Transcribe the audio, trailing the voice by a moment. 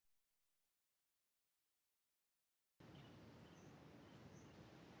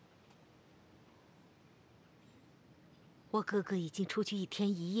我哥哥已经出去1天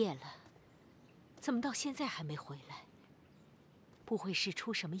1夜了，怎么到现在还没回来？不会是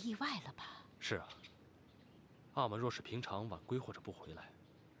出什么意外了吧？是啊，阿玛若是平常晚归或者不回来，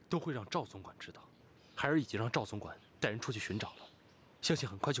都会让赵总管知道。孩儿已经让赵总管带人出去寻找了，相信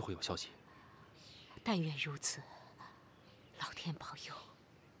很快就会有消息。但愿如此，老天保佑，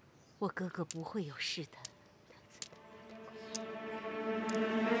我哥哥不会有事的。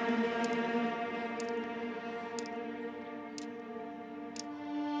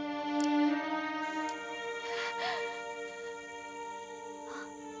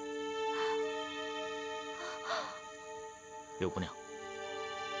 六姑娘，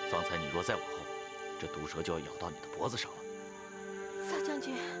方才你若再往后，这毒蛇就要咬到你的脖子上了。萨将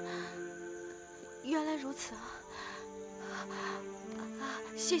军，原来如此啊！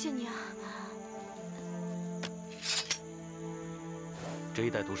谢谢你啊！这一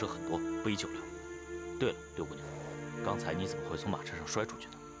带毒蛇很多，不宜久留。对了，六姑娘，刚才你怎么会从马车上摔出去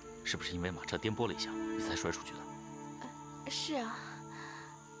呢？是不是因为马车颠簸了一下，你才摔出去的？是啊。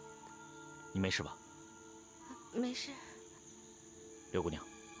你没事吧？没事。 六姑娘，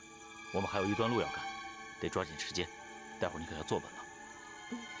我们还有一段路要赶，得抓紧时间。待会儿你可要坐稳了。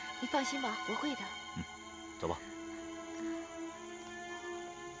你放心吧，我会的。走吧。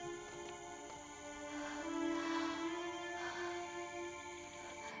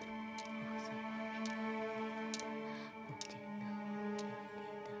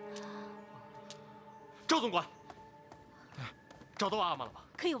赵总管，找到阿玛了吗？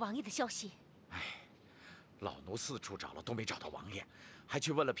可有王爷的消息？ 老奴四处找了都没找到王爷，还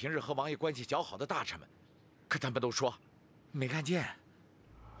去问了平日和王爷关系较好的大臣们，可他们都说没看见。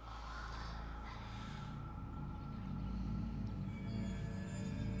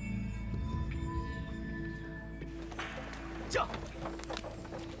驾！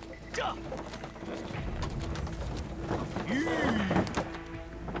驾！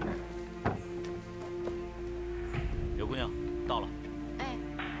刘姑娘，到了。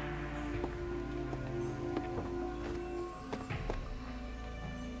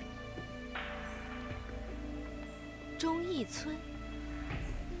 忠义村，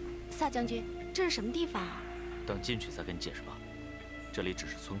萨将军，这是什么地方啊？等进去再跟你解释吧。这里只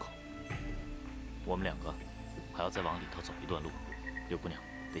是村口，我们两个还要再往里头走一段路。六姑娘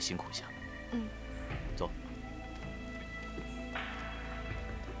得辛苦一下。走。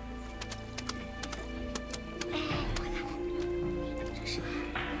这是，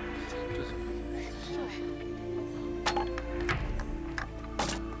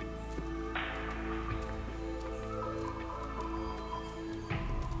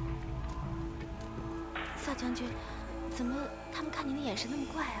萨将军，怎么他们看您的眼神那么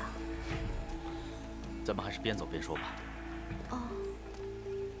怪啊？咱们还是边走边说吧。哦。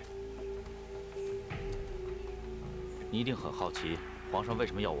你一定很好奇，皇上为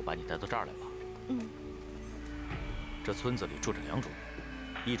什么要我把你带到这儿来吧？这村子里住着2种，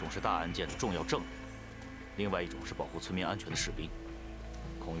一种是大案件的重要证人，另外一种是保护村民安全的士兵。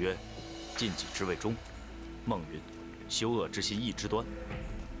孔曰：“尽己之谓忠。”孟云：“修恶之心义之端。”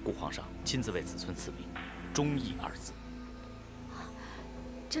故皇上亲自为此村赐名“忠义”2字。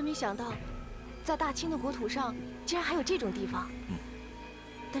真没想到，在大清的国土上，竟然还有这种地方。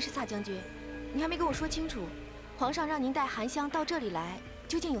但是萨将军，你还没跟我说清楚，皇上让您带韩香到这里来，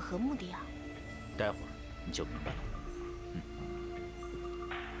究竟有何目的啊？待会儿你就明白了。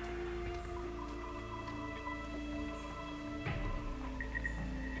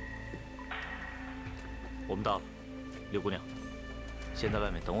我们到了，六姑娘，先在外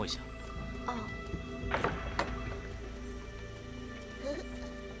面等我一下。哦。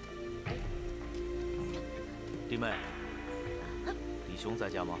弟妹，李兄在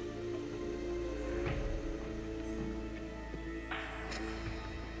家吗？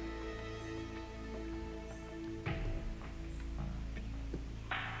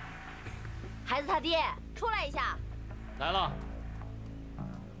孩子他爹，出来一下。来了。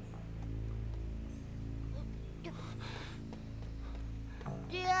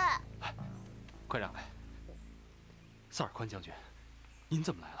爹，快让开！萨尔宽将军，您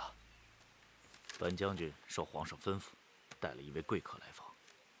怎么来了？本将军受皇上吩咐，带了一位贵客来访。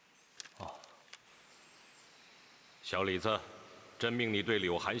哦，小李子，朕命你对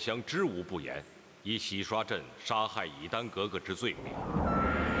柳含香知无不言，以洗刷朕杀害以丹格格之罪名。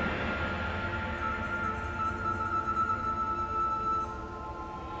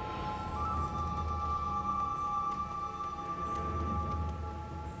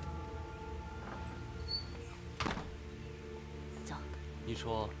你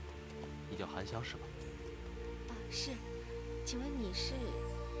说，你叫韩香是吧？是，请问你是？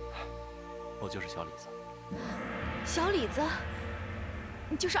我就是小李子。小李子，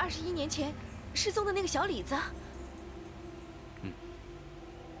你就是21年前失踪的那个小李子。嗯。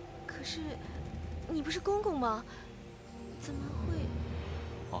可是，你不是公公吗？怎么会？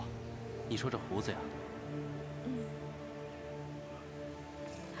哦，你说这胡子呀？嗯。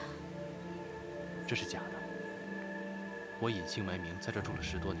这是假的。我隐姓埋名在这住了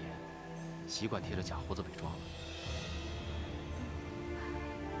10多年，习惯贴着假胡子伪装了。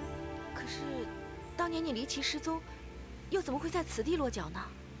可是，当年你离奇失踪，又怎么会在此地落脚呢？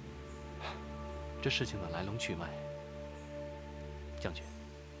这事情的来龙去脉，将军，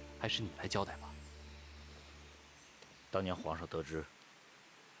还是你来交代吧。当年皇上得知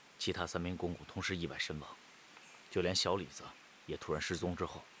其他3名公公同时意外身亡，就连小李子也突然失踪之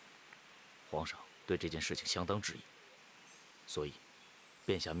后，皇上对这件事情相当质疑，所以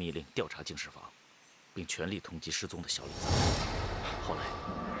便下密令调查净室房，并全力通缉失踪的小李子。后来，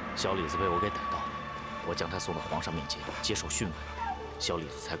小李子被我给逮到，我将他送到皇上面前接受讯问，小李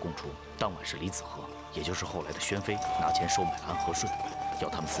子才供出当晚是李子和，也就是后来的宣妃拿钱收买安和顺，要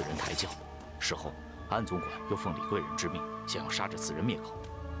他们4人抬轿。事后，安总管又奉李贵人之命，想要杀这4人灭口。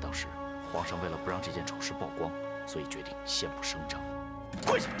当时，皇上为了不让这件丑事曝光，所以决定先不声张。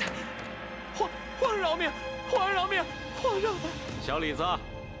跪下！皇上饶命！皇上饶命！皇上！小李子，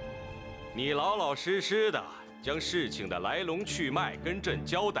你老老实实的将事情的来龙去脉跟朕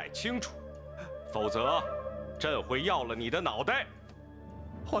交代清楚，否则，朕会要了你的脑袋。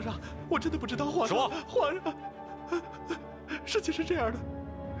皇上，我真的不知道。皇上，说，皇上，事情是这样的，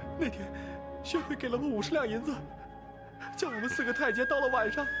那天，宣妃给了我50两银子，叫我们4个太监到了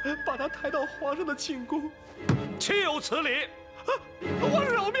晚上，把她抬到皇上的寝宫。岂有此理！皇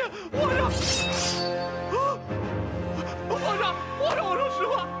上饶命！皇上！皇上！皇上！我说实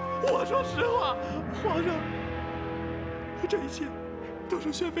话，我说实话，皇上，这一切都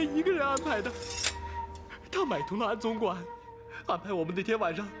是宣妃一个人安排的。她买通了安总管，安排我们那天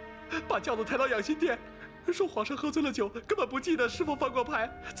晚上把轿子抬到养心殿，说皇上喝醉了酒，根本不记得是否翻过牌，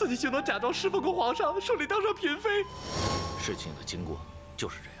自己就能假装侍奉过皇上，顺利当上嫔妃。事情的经过就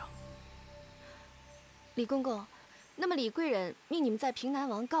是这样。李公公，那么李贵人命你们在平南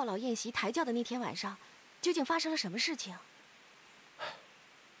王告老宴席抬轿的那天晚上，究竟发生了什么事情？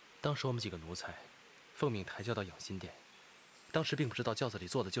当时我们几个奴才奉命抬轿到养心殿，当时并不知道轿子里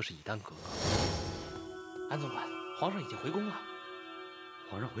坐的就是以丹格格。安总管，皇上已经回宫了。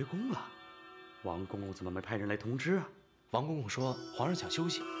皇上回宫了，王公公怎么没派人来通知啊？王公公说皇上想休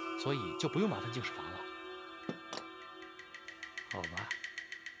息，所以就不用麻烦净室房了。好吧。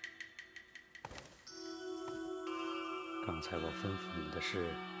刚才我吩咐你们的事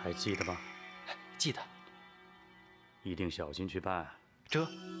还记得吗？记得。一定小心去办。这，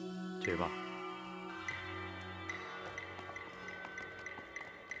去吧。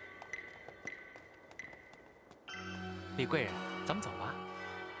李贵人，咱们走吧。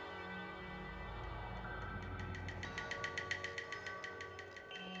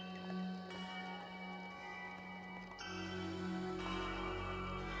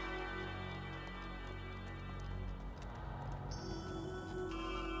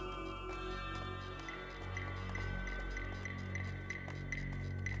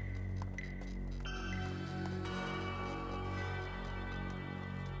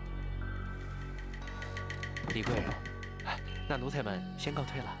李贵人，那奴才们先告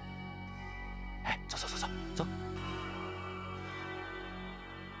退了。哎，走走走走走。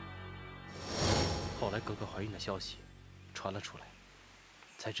后来格格怀孕的消息传了出来，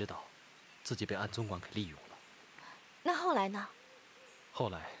才知道自己被安总管给利用了。那后来呢？后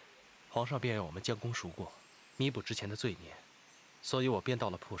来，皇上便让我们将功赎过，弥补之前的罪孽，所以我便到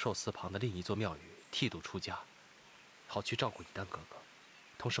了普寿寺旁的另一座庙宇剃度出家，好去照顾以丹格格。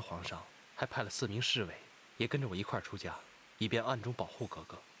同时，皇上还派了4名侍卫。也跟着我一块儿出家，以便暗中保护格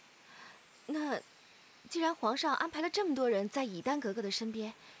格。那，既然皇上安排了这么多人在以丹格格的身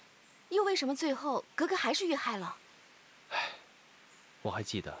边，又为什么最后格格还是遇害了？唉，我还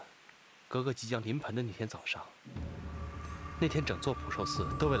记得，格格即将临盆的那天早上，那天整座普寿寺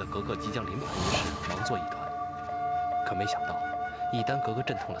都为了格格即将临盆一事忙作一团。可没想到，以丹格格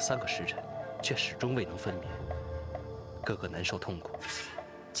阵痛了3个时辰，却始终未能分娩。格格难受痛苦，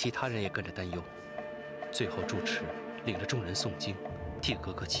其他人也跟着担忧。最后，住持领着众人诵经，替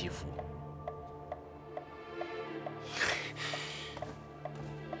格格祈福。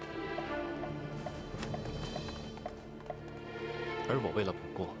而我为了补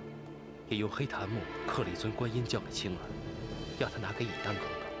过，也用黑檀木刻了一尊观音交给青儿，要她拿给以丹格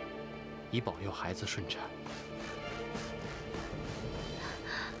格，以保佑孩子顺产。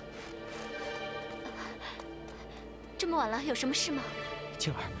这么晚了，有什么事吗？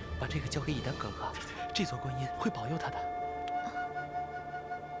青儿，把这个交给以丹格格。这座观音会保佑他的。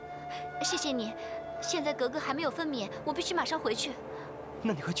谢谢你。现在格格还没有分娩，我必须马上回去。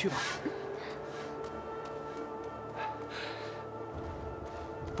那你快去吧。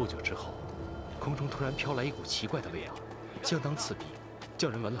不久之后，空中突然飘来一股奇怪的味道，相当刺鼻，叫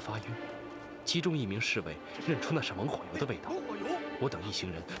人闻了发晕。其中一名侍卫认出那是猛火油的味道。我等一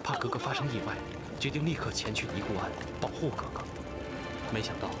行人怕格格发生意外，决定立刻前去尼姑庵保护格格。没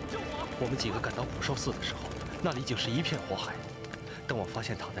想到，我们几个赶到普寿寺的时候，那里已经是一片火海。当我发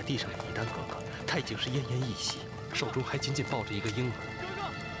现躺在地上的以丹格格，她已经是奄奄一息，手中还紧紧抱着一个婴儿。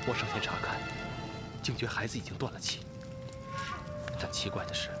我上前查看，竟觉孩子已经断了气。但奇怪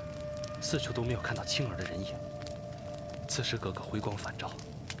的是，四处都没有看到青儿的人影。此时格格回光返照，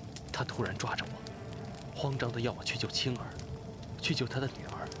她突然抓着我，慌张地要我去救青儿，去救她的女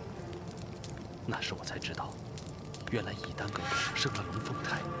儿。那时我才知道，原来以丹格格生了龙凤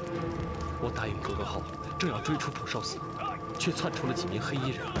胎。我答应格格后，正要追出普寿寺，却窜出了几名黑衣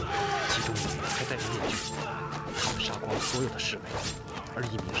人，其中一名还戴着面具。他们杀光了所有的侍卫，而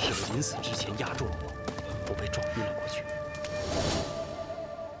一名侍卫临死之前压住了我，我被撞晕了过去，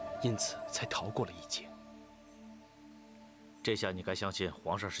因此才逃过了一劫。这下你该相信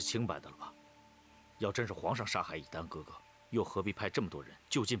皇上是清白的了吧？要真是皇上杀害以丹哥哥，又何必派这么多人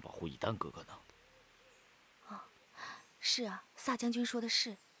就近保护以丹哥哥呢？是啊，萨将军说的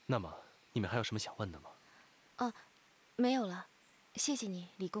是。那么你们还有什么想问的吗？没有了，谢谢你，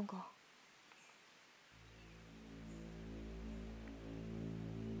李公公。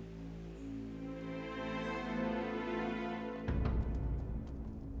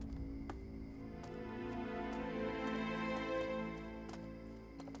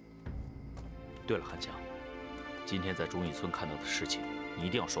对了，韩强，今天在忠义村看到的事情，你一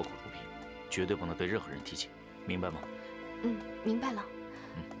定要守口如瓶，绝对不能对任何人提起，明白吗？明白了。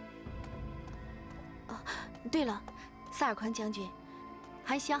对了，萨尔宽将军，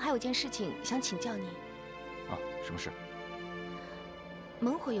韩香还有件事情想请教你。什么事？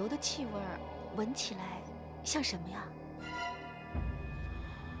猛火油的气味闻起来像什么呀？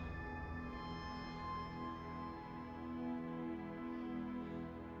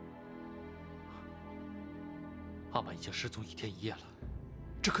阿玛已经失踪1天1夜了，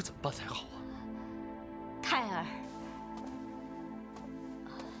这可怎么办才好啊？泰儿，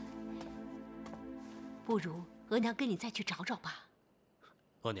不如额娘跟你再去找找吧。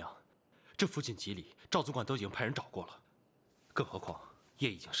额娘，这附近几里，赵总管都已经派人找过了，更何况夜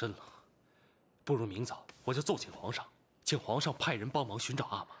已经深了，不如明早我就奏请皇上，请皇上派人帮忙寻找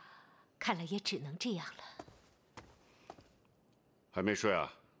阿玛。看来也只能这样了。还没睡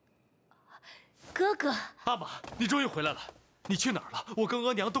啊？哥哥，阿玛，你终于回来了！你去哪儿了？我跟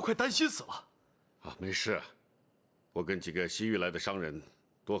额娘都快担心死了。没事，我跟几个西域来的商人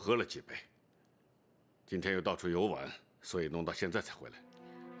多喝了几杯。今天又到处游玩，所以弄到现在才回来。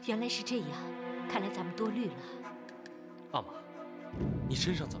原来是这样，看来咱们多虑了。阿玛，你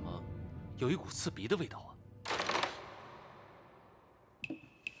身上怎么有一股刺鼻的味道啊？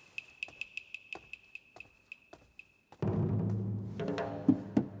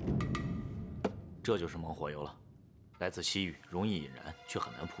这就是猛火油了，来自西域，容易引燃，却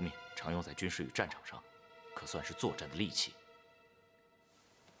很难扑灭，常用在军事与战场上，可算是作战的利器。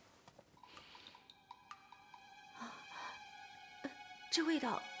这味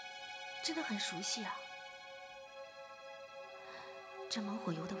道真的很熟悉啊！这猛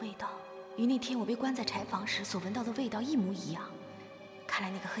火油的味道与那天我被关在柴房时所闻到的味道一模一样。看来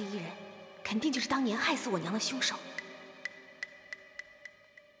那个黑衣人肯定就是当年害死我娘的凶手。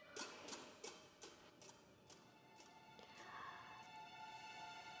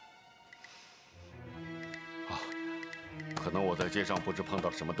可能我在街上不知碰到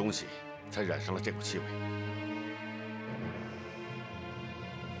了什么东西，才染上了这股气味。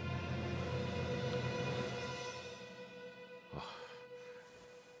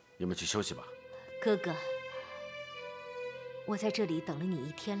你们去休息吧。哥哥，我在这里等了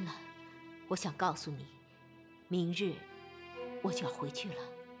你1天了，我想告诉你，明日我就要回去了。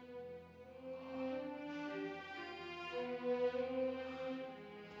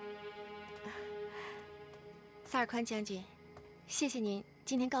萨尔宽将军，谢谢您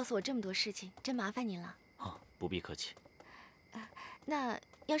今天告诉我这么多事情，真麻烦您了。不必客气。那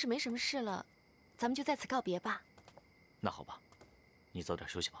要是没什么事了，咱们就在此告别吧。那好吧，你早点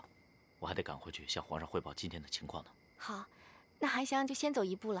休息吧，我还得赶回去向皇上汇报今天的情况呢。好，那韩香就先走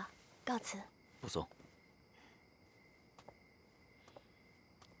一步了，告辞。不送。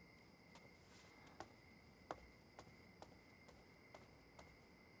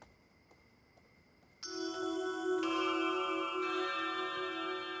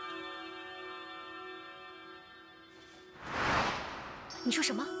你说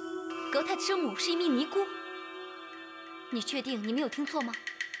什么？格太子生母是一名尼姑？你确定你没有听错吗？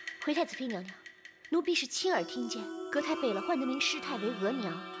回太子妃娘娘，奴婢是亲耳听见格太贝勒唤得名师太为额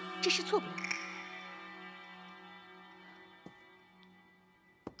娘，这事错不了。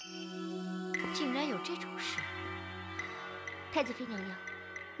竟然有这种事！太子妃娘娘，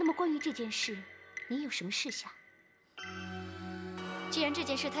那么关于这件事，您有什么事下？既然这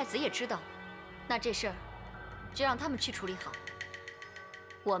件事太子也知道，那这事儿就让他们去处理好。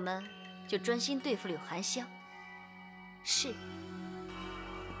我们就专心对付柳含香。是。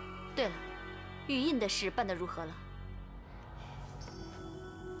对了，玉印的事办得如何了？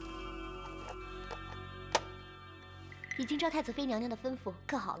已经照太子妃娘娘的吩咐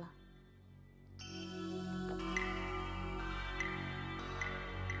刻好了。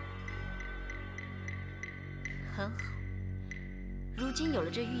很好。如今有了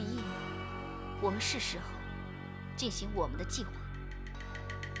这玉印，我们是时候进行我们的计划。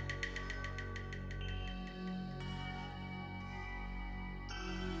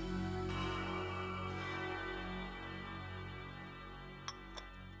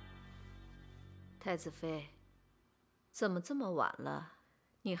太子妃，怎么这么晚了，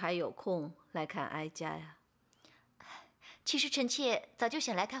你还有空来看哀家呀？其实臣妾早就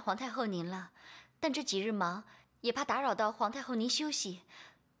想来看皇太后您了，但这几日忙，也怕打扰到皇太后您休息。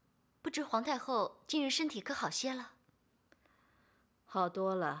不知皇太后近日身体可好些了？好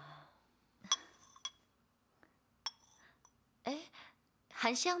多了。哎，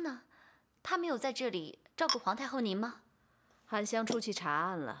含香呢？她没有在这里照顾皇太后您吗？含香出去查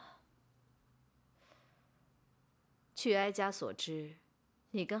案了。据哀家所知，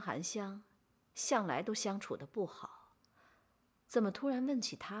你跟含香向来都相处得不好，怎么突然问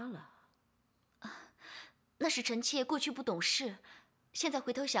起她了？那是臣妾过去不懂事，现在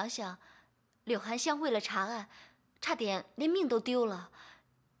回头想想，柳含香为了查案，差点连命都丢了，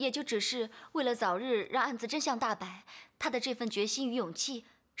也就只是为了早日让案子真相大白，她的这份决心与勇气，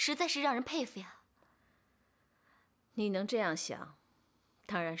实在是让人佩服呀。你能这样想，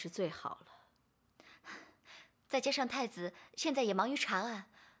当然是最好了。再加上太子现在也忙于查案，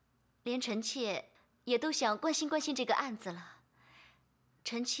连臣妾也都想关心关心这个案子了。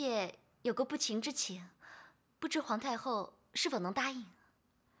臣妾有个不情之请，不知皇太后是否能答应？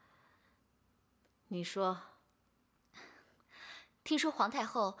你说。听说皇太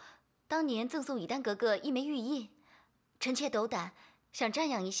后当年赠送以丹格格一枚玉印，臣妾斗胆想瞻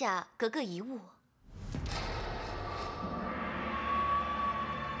仰一下格格遗物。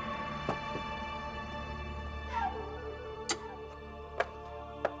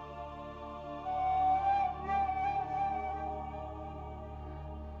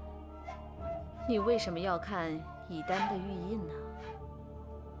你为什么要看以丹的玉印呢？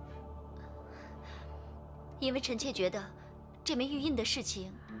因为臣妾觉得这枚玉印的事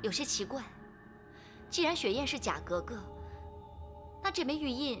情有些奇怪。既然雪雁是假格格，那这枚玉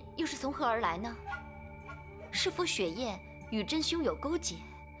印又是从何而来呢？是否雪雁与真凶有勾结？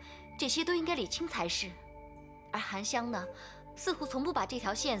这些都应该理清才是。而含香呢，似乎从不把这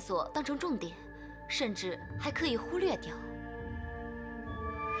条线索当成重点，甚至还刻意忽略掉。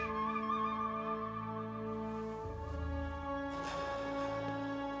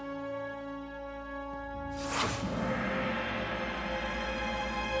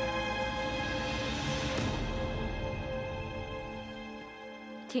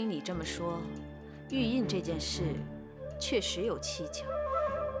听你这么说，玉印这件事确实有蹊跷。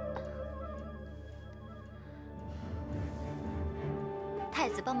太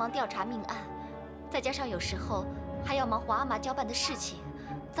子帮忙调查命案，再加上有时候还要忙皇阿玛交办的事情，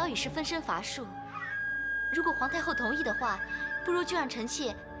早已是分身乏术。如果皇太后同意的话，不如就让臣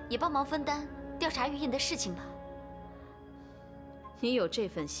妾也帮忙分担调查玉印的事情吧。你有这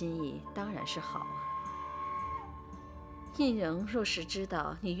份心意，当然是好啊。胤禛若是知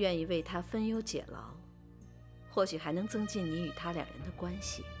道你愿意为他分忧解劳，或许还能增进你与他两人的关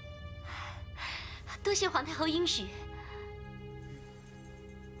系。多谢皇太后应许。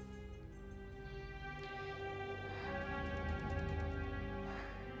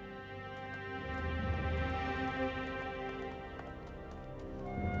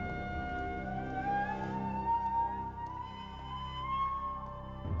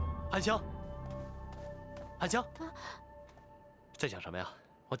含香，含香，在想什么呀？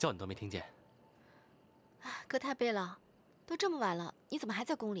我叫你都没听见。格太贝勒，都这么晚了，你怎么还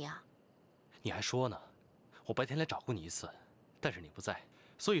在宫里啊？你还说呢，我白天来找过你一次，但是你不在，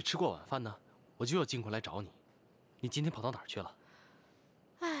所以吃过晚饭呢，我就要进宫来找你。你今天跑到哪儿去了？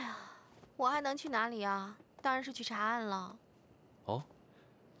哎呀，我还能去哪里啊？当然是去查案了。哦，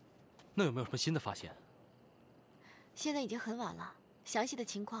那有没有什么新的发现？现在已经很晚了，详细的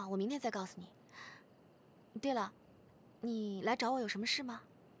情况我明天再告诉你。对了，你来找我有什么事吗？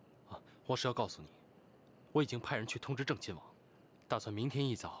我是要告诉你，我已经派人去通知正亲王，打算明天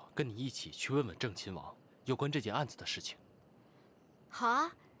一早跟你一起去问问正亲王有关这件案子的事情。好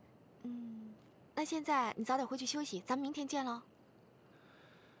啊，那现在你早点回去休息，咱们明天见喽。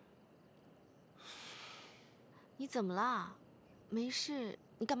你怎么了？没事，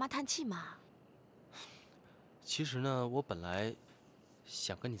你干嘛叹气嘛？其实呢，我本来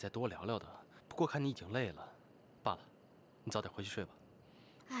想跟你再多聊聊的，不过看你已经累了，罢了，你早点回去睡吧。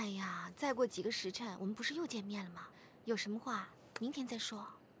哎呀，再过几个时辰，我们不是又见面了吗？有什么话明天再说。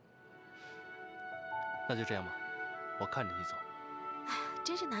那就这样吧，我看着你走。哎呀，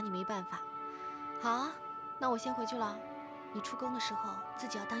真是拿你没办法。好啊，那我先回去了。你出宫的时候自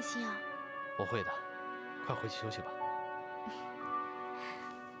己要当心啊。我会的，快回去休息吧。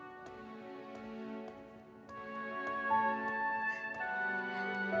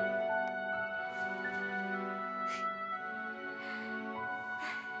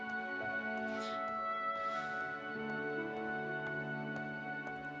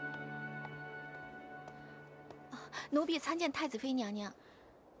奴婢参见太子妃娘娘。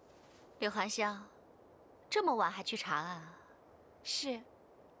柳含香，这么晚还去查案啊？是。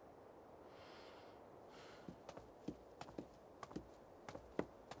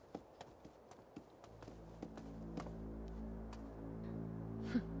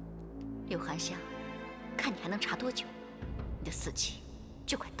哼，柳含香，看你还能查多久？你的死期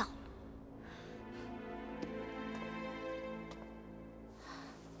就快到了。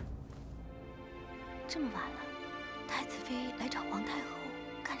这么晚了，太子妃来找皇太后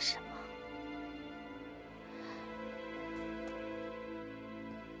干什么？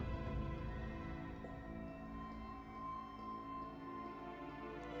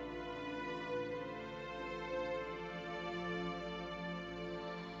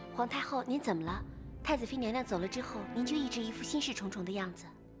皇太后，您怎么了？太子妃娘娘走了之后，您就一直一副心事重重的样子。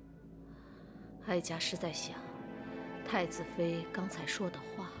哀家是在想，太子妃刚才说的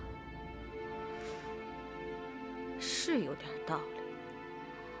话是有点道理。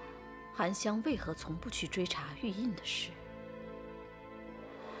含香为何从不去追查玉印的事？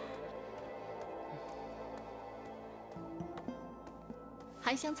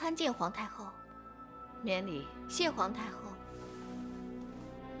含香参见皇太后。免礼。谢皇太后。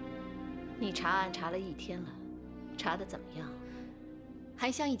你查案查了1天了，查得怎么样？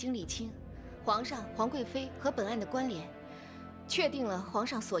含香已经理清皇上、皇贵妃和本案的关联，确定了皇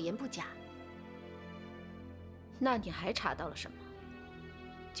上所言不假。那你还查到了什么？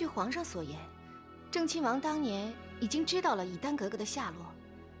据皇上所言，正亲王当年已经知道了以丹格格的下落，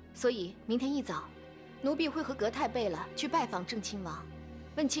所以明天一早，奴婢会和格太贝勒去拜访正亲王，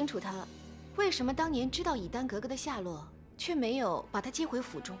问清楚他为什么当年知道以丹格格的下落，却没有把他接回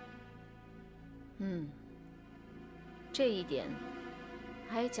府中。这一点，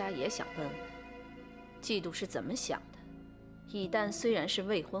哀家也想问问，嫉妒是怎么想的？以丹虽然是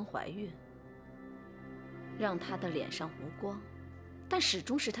未婚怀孕，让她的脸上无光，但始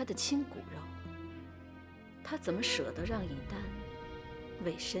终是她的亲骨肉。她怎么舍得让以丹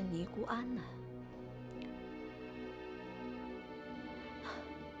委身尼姑庵呢？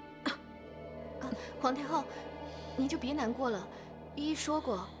皇太后，您就别难过了。依依说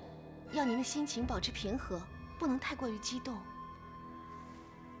过，要您的心情保持平和，不能太过于激动。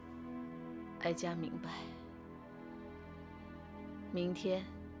哀家明白。明天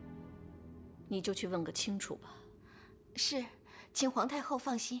你就去问个清楚吧。是，请皇太后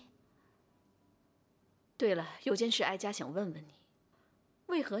放心。对了，有件事哀家想问问你，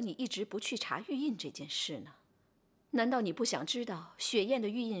为何你一直不去查玉印这件事呢？难道你不想知道雪雁的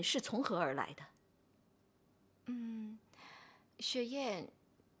玉印是从何而来的？雪雁，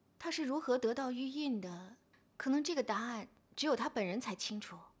她是如何得到玉印的？可能这个答案只有她本人才清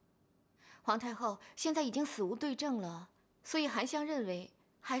楚。皇太后现在已经死无对证了，所以含香认为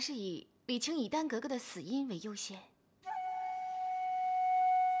还是以理清以丹格格的死因为优先。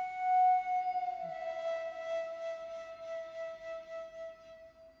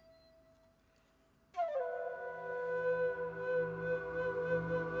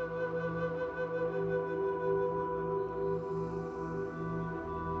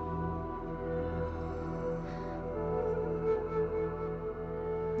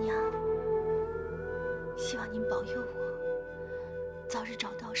希望您保佑我，早日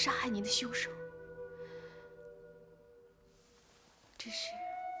找到杀害您的凶手。只是，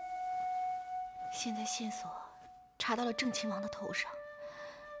现在线索查到了正亲王的头上。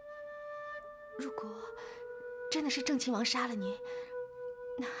如果真的是正亲王杀了您，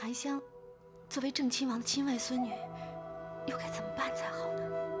那含香作为正亲王的亲外孙女，又该怎么办才好呢？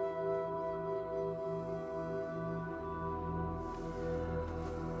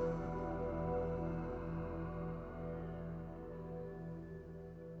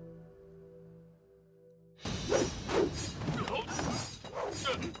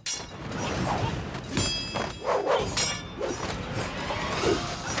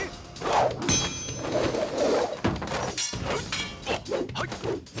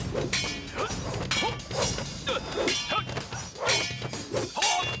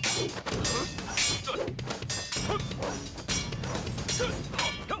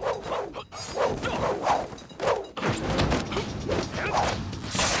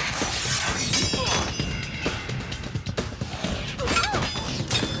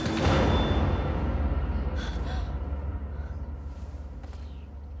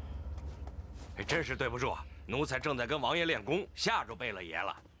真是对不住，奴才正在跟王爷练功，吓着贝勒爷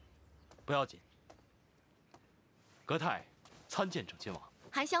了。不要紧。格泰参见正亲王。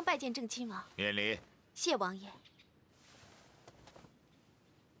韩香拜见正亲王。免礼。谢王爷。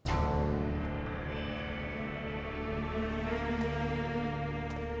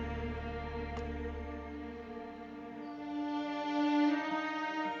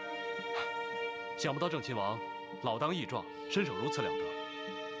想不到正亲王老当益壮，身手如此了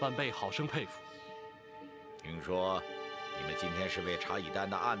得，晚辈好生佩服。听说你们今天是为查以丹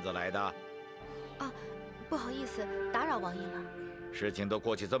的案子来的？啊，不好意思，打扰王爷了。事情都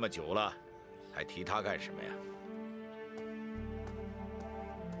过去这么久了，还提他干什么呀？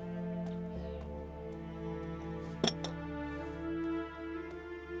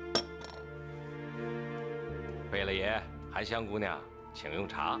贝勒爷，韩香姑娘，请用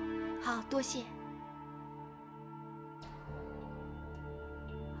茶。好，多谢。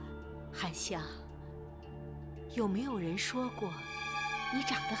韩香，有没有人说过你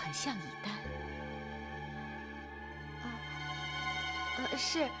长得很像以丹？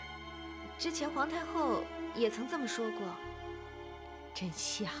是，之前皇太后也曾这么说过。真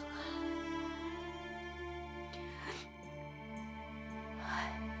像啊！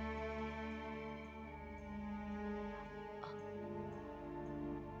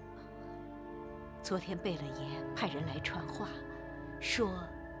昨天贝勒爷派人来传话，说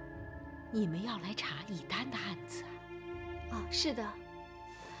你们要来查以丹的案子。啊，是的。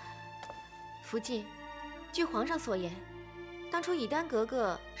福晋，据皇上所言，当初以丹格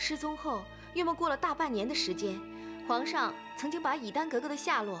格失踪后，约莫过了大半年的时间，皇上曾经把以丹格格的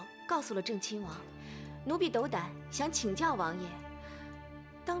下落告诉了正亲王。奴婢斗胆想请教王爷，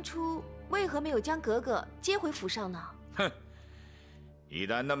当初为何没有将格格接回府上呢？哼，以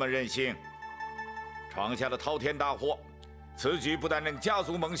丹那么任性，闯下了滔天大祸，此举不但令家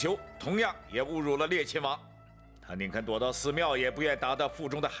族蒙羞，同样也侮辱了列亲王。他宁肯躲到寺庙，也不愿打到腹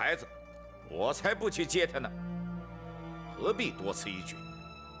中的孩子，我才不去接他呢。何必多此一举？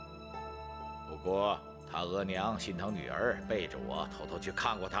不过他额娘心疼女儿，背着我偷偷去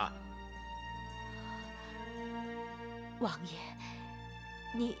看过她。王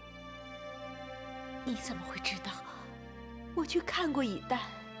爷，你怎么会知道？我去看过以丹。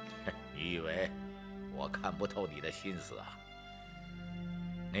你以为我看不透你的心思啊？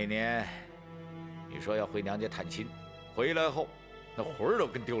那年你说要回娘家探亲，回来后那魂儿都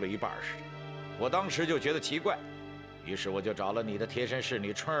跟丢了一半似的。我当时就觉得奇怪，于是我就找了你的贴身侍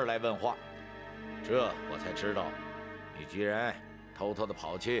女春儿来问话，这我才知道，你居然偷偷的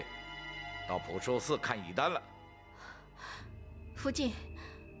跑去到普寿寺看以丹了。福晋，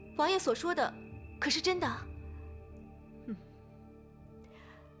王爷所说的可是真的？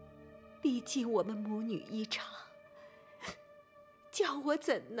毕竟我们母女一场，叫我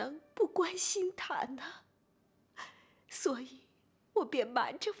怎能不关心她呢？所以，我便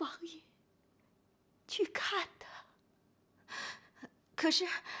瞒着王爷去看她。可是，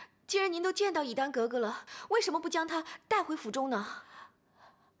既然您都见到以丹格格了，为什么不将她带回府中呢？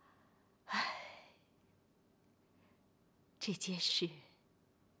唉，这件事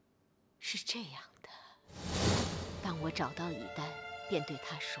是这样的：当我找到以丹，便对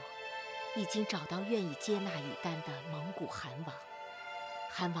他说，已经找到愿意接纳以丹的蒙古汗王。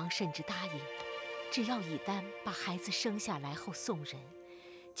汗王甚至答应，只要以丹把孩子生下来后送人，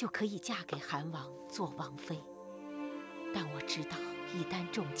就可以嫁给汗王做王妃。但我知道以丹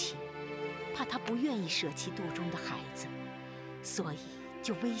重情，怕他不愿意舍弃肚中的孩子，所以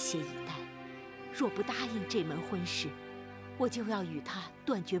就威胁以丹，若不答应这门婚事，我就要与他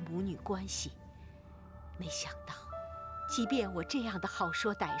断绝母女关系。没想到，即便我这样的好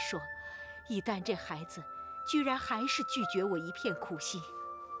说歹说，以丹这孩子居然还是拒绝我一片苦心。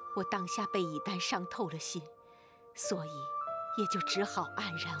我当下被以丹伤透了心，所以也就只好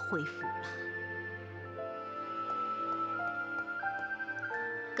黯然回府了。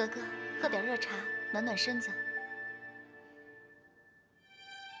格格，喝点热茶，暖暖身子。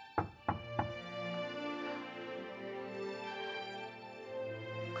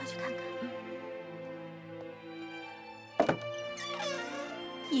快去看看。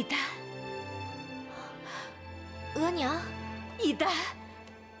以丹，额娘，以丹。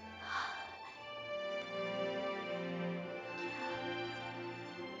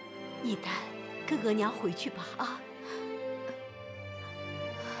 以丹，跟额娘回去吧啊！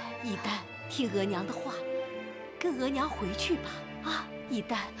以丹，听额娘的话，跟额娘回去吧啊！以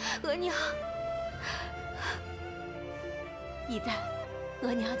丹，额娘，以丹，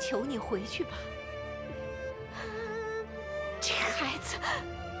额娘求你回去吧。这孩子，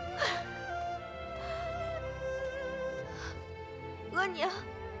额娘。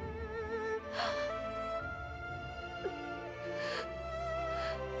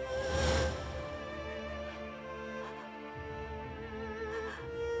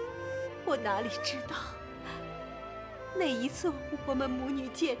 我哪里知道，那一次我们母女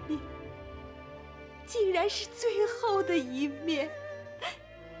见面，竟然是最后的一面。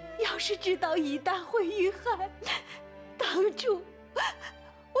要是知道以丹会遇害，当初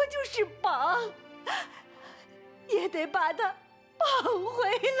我就是绑，也得把她绑回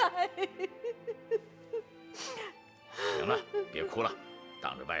来。行了，别哭了，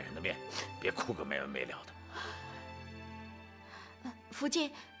当着外人的面，别哭个没完没了的。福晋。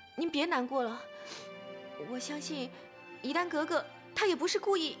 您别难过了，我相信，以丹格格她也不是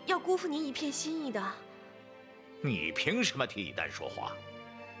故意要辜负您一片心意的。你凭什么替以丹说话？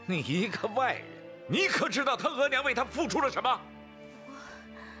你一个外人，你可知道她额娘为她付出了什么？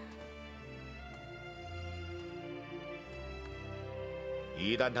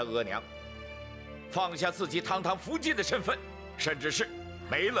以丹她额娘放下自己堂堂福晋的身份，甚至是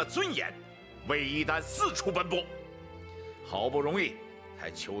没了尊严，为以丹四处奔波，好不容易。 才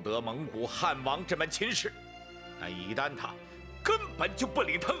求得蒙古汉王这门亲事，但以丹他根本就不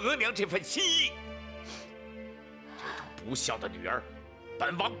领他额娘这份心意。这种不孝的女儿，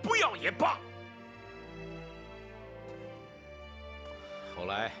本王不要也罢。后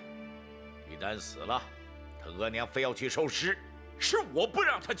来，以丹死了，他额娘非要去收尸，是我不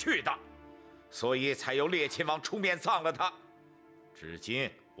让她去的，所以才由烈亲王出面葬了她。至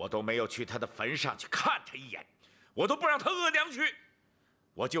今我都没有去她的坟上去看她一眼，我都不让他额娘去。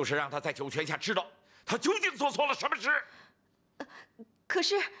 我就是让他在九泉下知道他究竟做错了什么事。可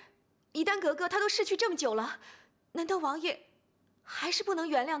是，以丹格格她都逝去这么久了，难道王爷还是不能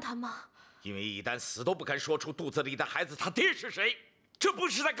原谅她吗？因为以丹死都不敢说出肚子里的孩子他爹是谁，这不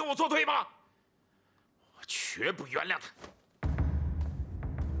是在跟我作对吗？我绝不原谅他。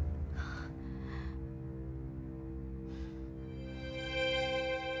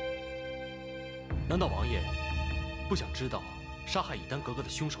难道王爷不想知道？ 杀害以丹格格的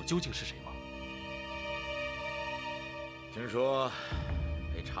凶手究竟是谁吗？听说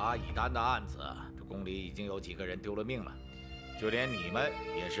被查以丹的案子，这宫里已经有几个人丢了命了，就连你们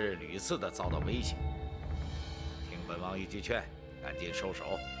也是屡次的遭到威胁。听本王一句劝，赶紧收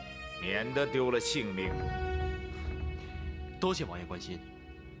手，免得丢了性命。多谢王爷关心。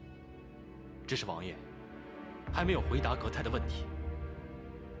只是王爷还没有回答格太的问题。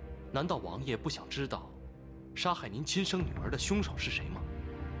难道王爷不想知道？ 杀害您亲生女儿的凶手是谁吗？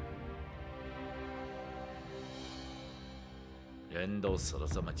人都死了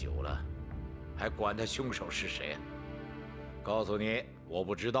这么久了，还管他凶手是谁？告诉你，我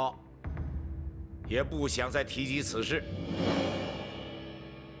不知道，也不想再提及此事。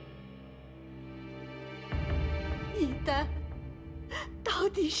以丹，到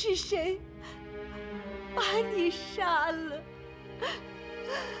底是谁把你杀了？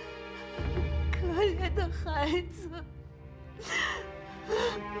 可怜的孩子，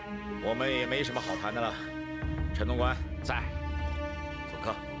我们也没什么好谈的了。陈总管在，做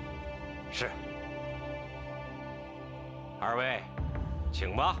客。是。二位，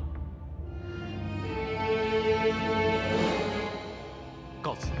请吧。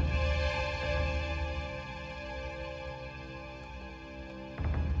告辞。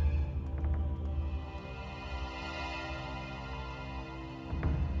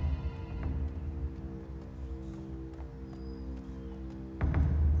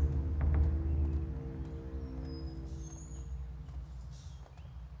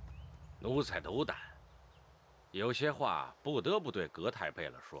奴才斗胆，有些话不得不对格太贝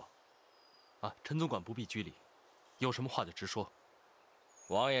勒说。啊，陈总管不必拘礼，有什么话就直说。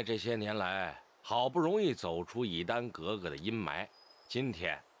王爷这些年来好不容易走出以丹格格的阴霾，今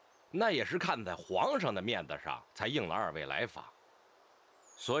天那也是看在皇上的面子上才应了二位来访。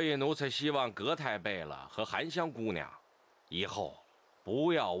所以奴才希望格太贝勒和含香姑娘以后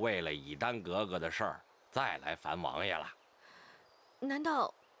不要为了以丹格格的事儿再来烦王爷了。难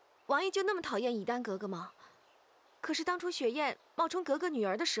道王爷就那么讨厌以丹格格吗？可是当初雪雁冒充格格女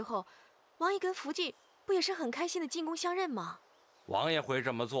儿的时候，王爷跟福晋不也是很开心的进宫相认吗？王爷会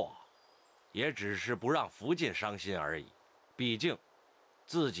这么做，也只是不让福晋伤心而已。毕竟，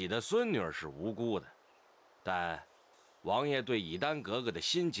自己的孙女是无辜的。但，王爷对以丹格格的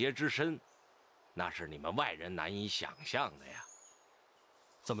心结之深，那是你们外人难以想象的呀。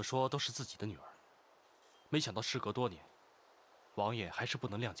怎么说都是自己的女儿，没想到时隔多年，王爷还是不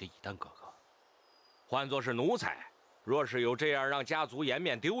能谅解以丹格格。换作是奴才，若是有这样让家族颜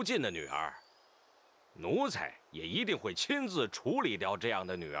面丢尽的女儿，奴才也一定会亲自处理掉这样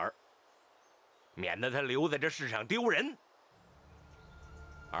的女儿，免得她留在这世上丢人。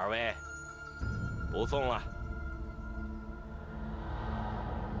二位，不送了。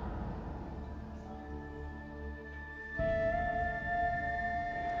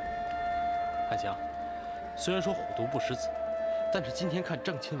韩香，虽然说虎毒不食子，但是今天看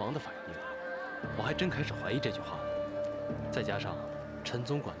郑亲王的反应，我还真开始怀疑这句话了。再加上陈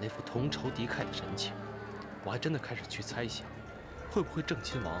总管那副同仇敌忾的神情，我还真的开始去猜想，会不会郑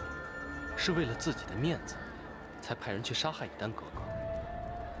亲王是为了自己的面子，才派人去杀害以丹格格？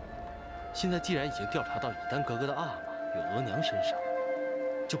现在既然已经调查到以丹格格的阿玛与额娘身上，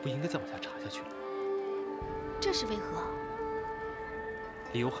就不应该再往下查下去了。这是为何？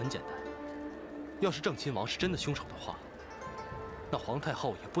理由很简单，要是郑亲王是真的凶手的话，那皇太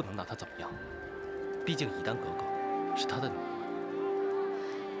后也不能拿他怎么样。毕竟以丹格格是他的女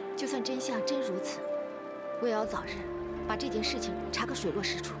儿。就算真相真如此，我也要早日把这件事情查个水落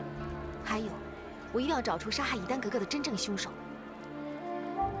石出。还有，我一定要找出杀害以丹格格的真正凶手。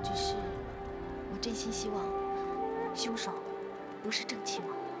只是，我真心希望凶手不是郑亲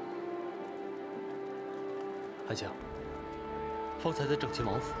王。韩香，方才在郑亲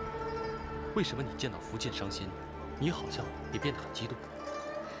王府，为什么你见到福晋伤心，你好像也变得很激动？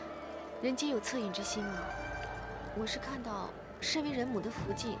人皆有恻隐之心嘛。我是看到身为人母的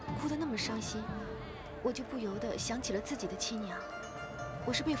福晋哭得那么伤心，我就不由得想起了自己的亲娘。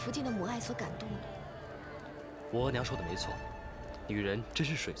我是被福晋的母爱所感动的。我额娘说的没错，女人真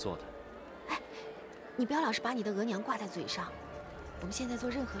是水做的。哎，你不要老是把你的额娘挂在嘴上。我们现在做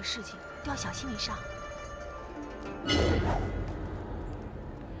任何事情都要小心为上。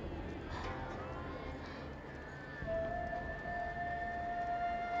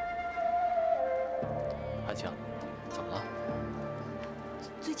韩香，怎么了？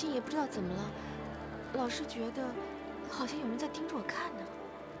最近也不知道怎么了，老是觉得好像有人在盯着我看呢。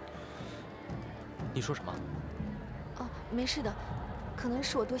你说什么？哦，没事的，可能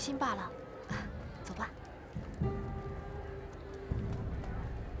是我多心罢了。走吧。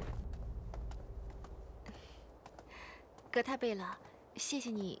葛太贝勒，谢谢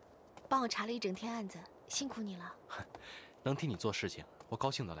你帮我查了一整天案子，辛苦你了。能替你做事情，我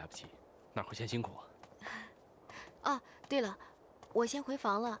高兴都来不及，哪会嫌辛苦啊？哦，对了，我先回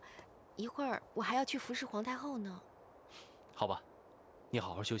房了，一会儿我还要去服侍皇太后呢。好吧，你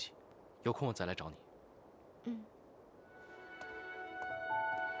好好休息，有空我再来找你。嗯。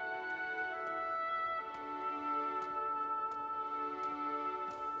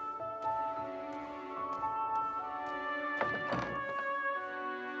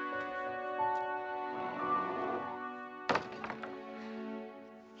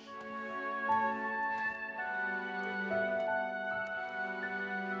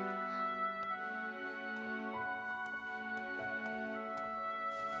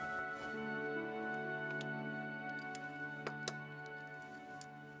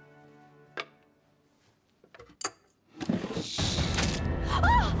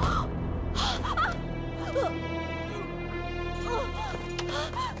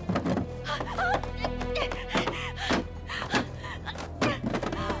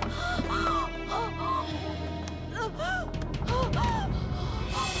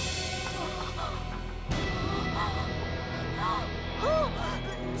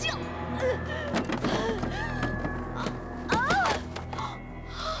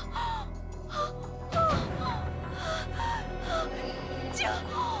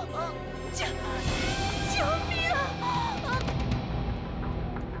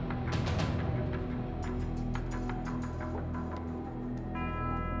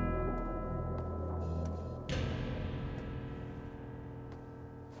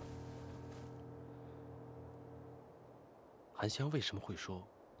韩香为什么会说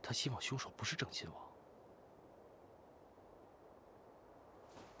她希望凶手不是郑亲王？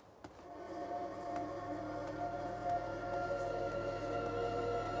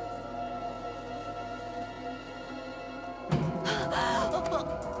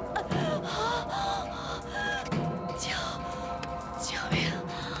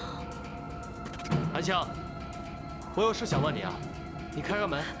韩香，我有事想问你啊，你开个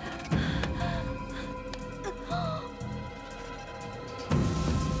门。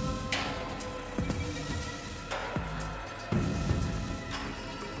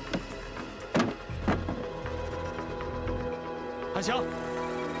韩香，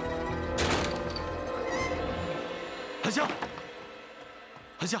韩香，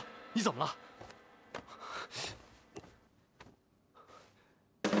韩香，你怎么了？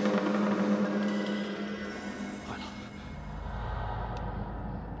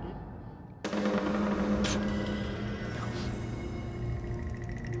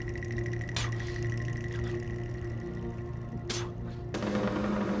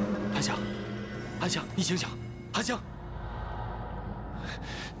 韩香，你醒醒！韩香，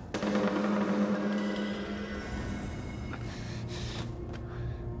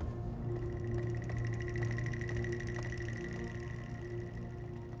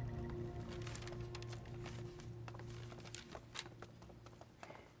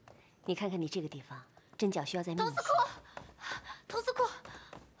你看看你这个地方，针脚需要再密一些。童思库，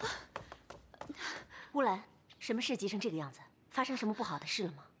乌兰，什么事急成这个样子？发生什么不好的事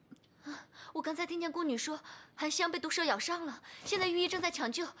了吗？ 我刚才听见宫女说，韩香被毒蛇咬伤了，现在御医正在抢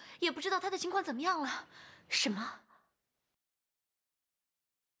救，也不知道她的情况怎么样了。什么？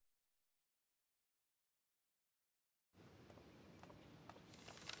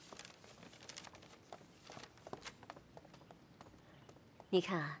你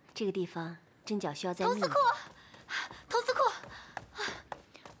看啊，这个地方针脚需要再密。童思库，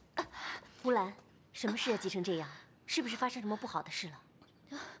乌兰，什么事急成这样？是不是发生什么不好的事了？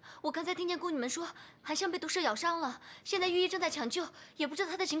 我刚才听见宫女们说，韩香被毒蛇咬伤了，现在御医正在抢救，也不知道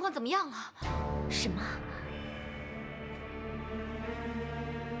她的情况怎么样了。什么？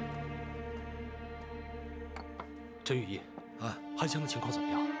甄御医，韩香的情况怎么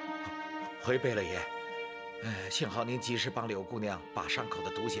样？回贝勒爷，幸好您及时帮柳姑娘把伤口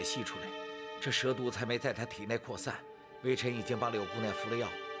的毒血吸出来，这蛇毒才没在她体内扩散。微臣已经帮柳姑娘服了药，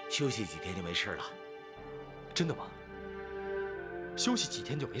休息几天就没事了。真的吗？ 休息几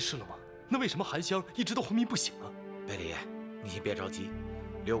天就没事了吗？那为什么韩香一直都昏迷不醒啊？贝勒爷，你先别着急。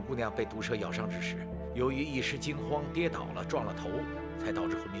柳姑娘被毒蛇咬伤之时，由于一时惊慌跌倒了，撞了头，才导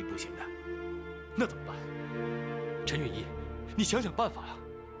致昏迷不醒的。那怎么办？陈御医，你想想办法呀！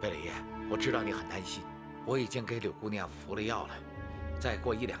贝勒爷，我知道你很担心，我已经给柳姑娘服了药了，再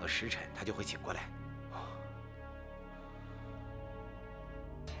过1、2个时辰，她就会醒过来。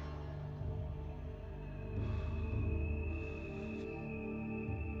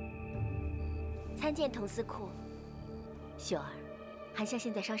 参见童司库。秀儿，韩香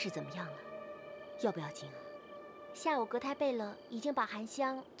现在伤势怎么样了？要不要紧啊？下午格泰贝勒已经把韩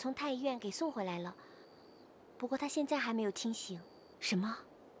香从太医院给送回来了，不过她现在还没有清醒。什么？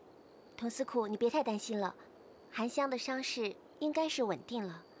童司库，你别太担心了，韩香的伤势应该是稳定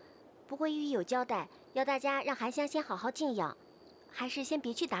了。不过御医有交代，要大家让韩香先好好静养，还是先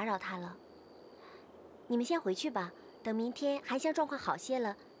别去打扰她了。你们先回去吧，等明天韩香状况好些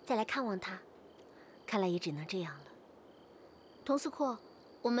了再来看望她。 看来也只能这样了。童司库，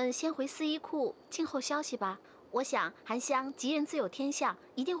我们先回四医库静候消息吧。我想韩香吉人自有天相，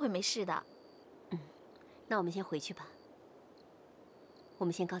一定会没事的。那我们先回去吧。我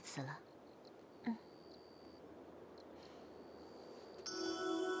们先告辞了。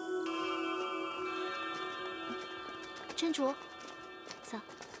珍珠，走。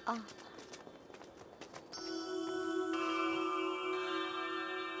啊。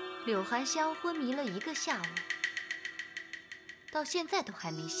 柳韩香昏迷了1个下午，到现在都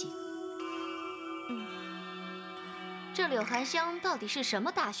还没醒。这柳韩香到底是什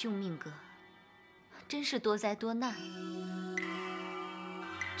么大凶命格？真是多灾多难。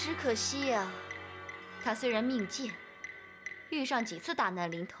只可惜呀，她虽然命贱，遇上几次大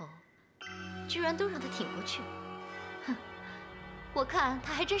难临头，居然都让她挺过去。哼，我看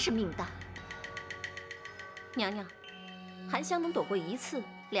她还真是命大。娘娘，韩香能躲过1次。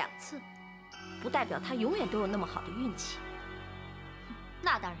 2次，不代表她永远都有那么好的运气。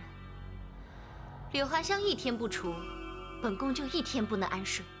那当然，柳韩香1天不除，本宫就1天不能安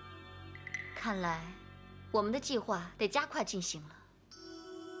睡。看来，我们的计划得加快进行了。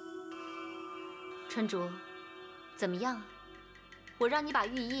春竹，怎么样？我让你把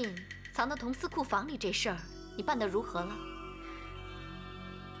玉印藏到童司库房里这事儿，你办得如何了？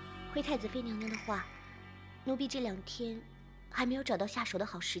回太子妃娘娘的话，奴婢这2天。 还没有找到下手的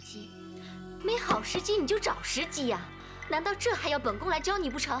好时机，没好时机你就找时机呀！难道这还要本宫来教你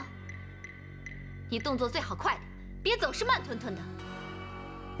不成？你动作最好快点，别总是慢吞吞的，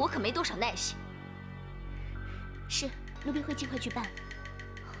我可没多少耐心。是，奴婢会尽快去办。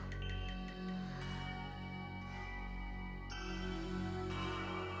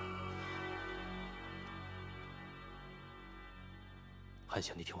韩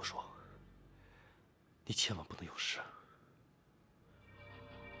香，你听我说，你千万不能有事。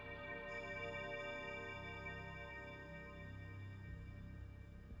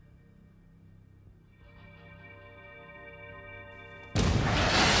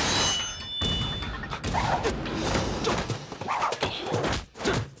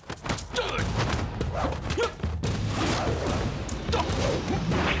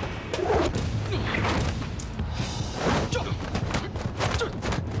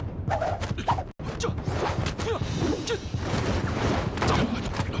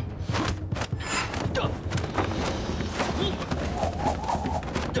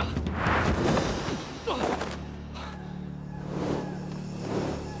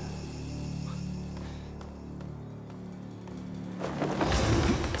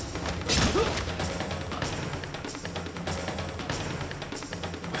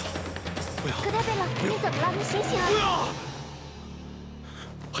葛太贝勒，你怎么了？你醒醒啊！不要！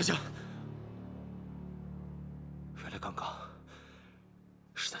韩香，原来刚刚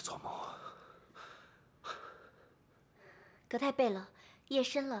是在做梦。葛太贝勒，夜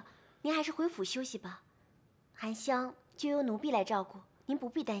深了，您还是回府休息吧。韩香就由奴婢来照顾，您不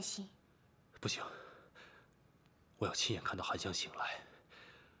必担心。不行，我要亲眼看到韩香醒来，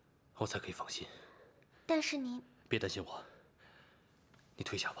我才可以放心。但是您别担心我，你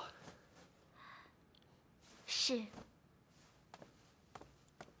退下吧。是。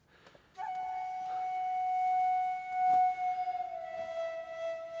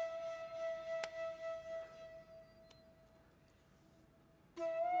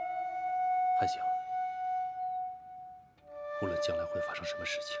韩香，无论将来会发生什么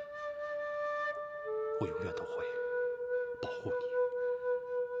事情，我永远都会保护你，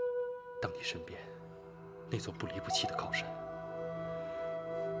当你身边那座不离不弃的靠山。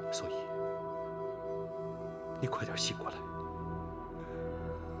所以，你快点醒过来，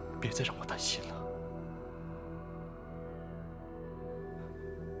别再让我担心了。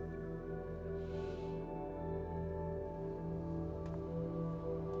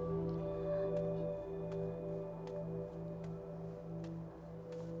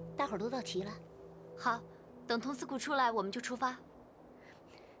大伙儿都到齐了。好，等童司库出来，我们就出发。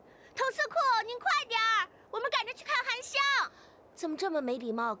童司库，您快点儿，我们赶着去看韩香。怎么这么没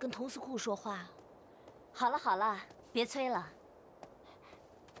礼貌，跟童司库说话？好了好了，别催了。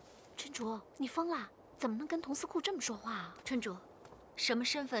春竹，你疯了？怎么能跟童司库这么说话啊？春竹，什么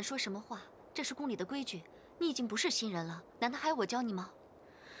身份说什么话，这是宫里的规矩。你已经不是新人了，难道还要我教你吗？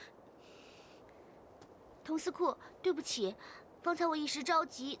童司库，对不起，方才我一时着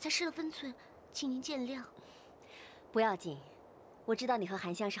急，才失了分寸，请您见谅。不要紧，我知道你和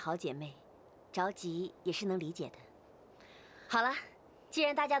韩香是好姐妹，着急也是能理解的。好了，既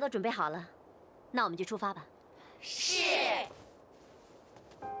然大家都准备好了，那我们就出发吧。是。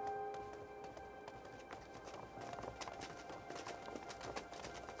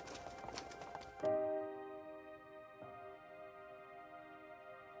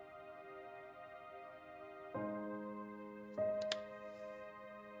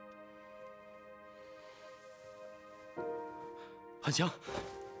韩香，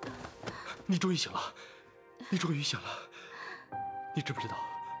你终于醒了，你终于醒了。你知不知道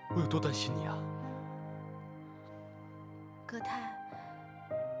我有多担心你啊？葛太，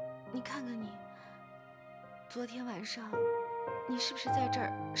你看看你，昨天晚上你是不是在这儿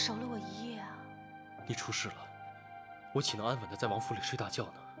守了我一夜啊？你出事了，我岂能安稳的在王府里睡大觉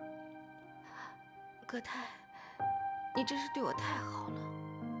呢？葛太，你真是对我太好了。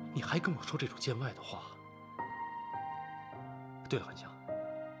你还跟我说这种见外的话？对了，韩香，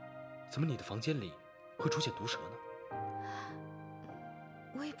怎么你的房间里会出现毒蛇呢？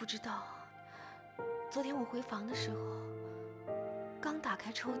我也不知道。昨天我回房的时候，刚打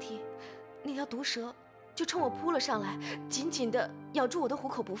开抽屉，那条毒蛇就冲我扑了上来，紧紧地咬住我的虎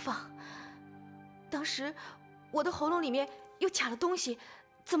口不放。当时我的喉咙里面又卡了东西，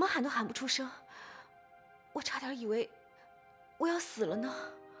怎么喊都喊不出声。我差点以为我要死了呢。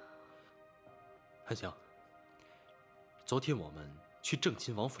韩香，昨天我们去正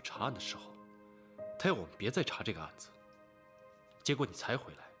亲王府查案的时候，他要我们别再查这个案子，结果你才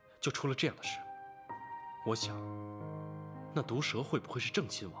回来就出了这样的事。我想，那毒蛇会不会是正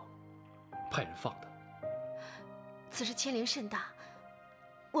亲王派人放的？此事牵连甚大，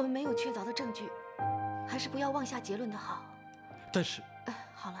我们没有确凿的证据，还是不要妄下结论的好。但是，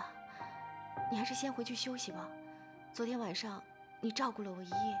好了，你还是先回去休息吧。昨天晚上你照顾了我一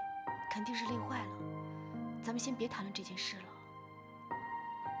夜，肯定是累坏了。咱们先别谈论这件事了。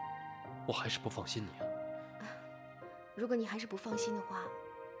我还是不放心你啊。如果你还是不放心的话，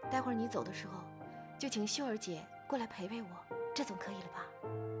待会儿你走的时候，就请秀儿姐过来陪陪我。这总可以了吧？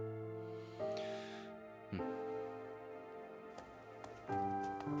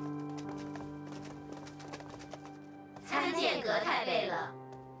参见格太贝勒。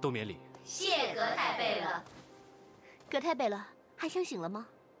都免礼。谢格太贝勒。格太贝勒，涵香醒了吗？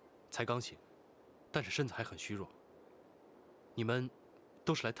才刚醒，但是身子还很虚弱。你们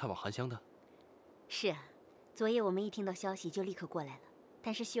都是来探望涵香的？是啊，昨夜我们一听到消息就立刻过来了，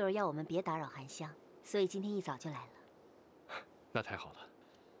但是秀儿要我们别打扰涵香，所以今天一早就来了。那太好了。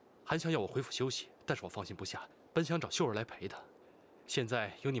涵香要我回府休息，但是我放心不下，本想找秀儿来陪她。现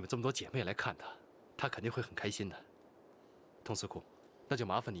在有你们这么多姐妹来看她，她肯定会很开心的。佟司库，那就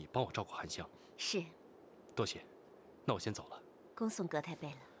麻烦你帮我照顾涵香。是。多谢。那我先走了。恭送格太贝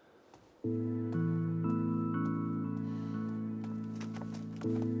勒。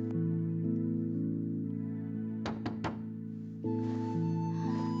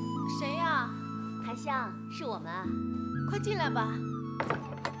谁呀？涵香，是我们啊。快进来吧。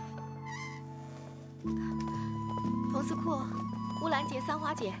佟司库、乌兰姐、三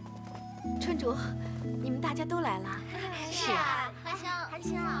花姐、春竹，你们大家都来了。是啊。涵香，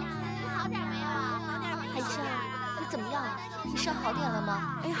你好点没有啊？涵香，你怎么样啊？你伤好点了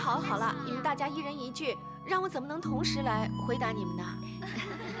吗？哎，好了好了，你们大家一人一句，让我怎么能同时来回答你们呢？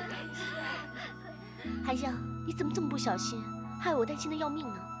涵香，你怎么这么不小心，害我担心的要命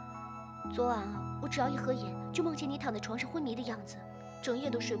呢？昨晚啊，我只要一合眼，就梦见你躺在床上昏迷的样子，整夜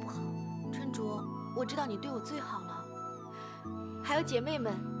都睡不好。春竹，我知道你对我最好了。还有姐妹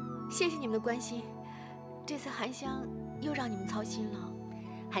们，谢谢你们的关心。这次涵香又让你们操心了。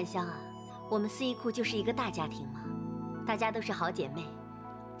涵香啊，我们四衣库就是一个大家庭嘛，大家都是好姐妹，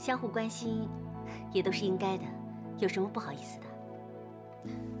相互关心也都是应该的，有什么不好意思的？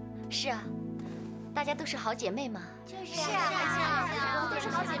是啊，大家都是好姐妹嘛。是啊，都是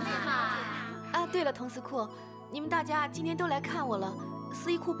好姐妹嘛。啊，对了，佟司库，你们大家今天都来看我了，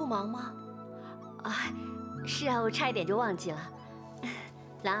四衣库不忙吗？啊，是啊，我差一点就忘记了。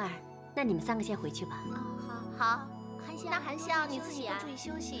兰儿，那你们三个先回去吧。好。那涵香，你自己要注意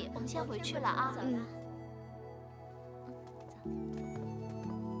休息，我们先回去了啊。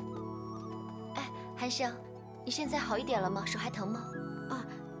哎，涵香，你现在好一点了吗？手还疼吗？啊，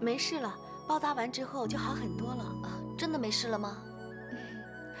没事了，包扎完之后就好很多了。啊，真的没事了吗？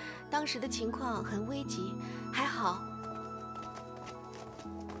当时的情况很危急，还好。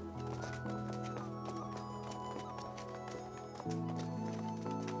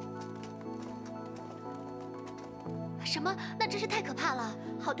什么？那真是太可怕了！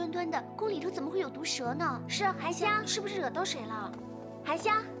好端端的宫里头怎么会有毒蛇呢？是啊，涵香，是不是惹到谁了？涵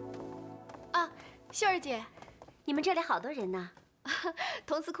香，啊，秀儿姐，你们这里好多人呢。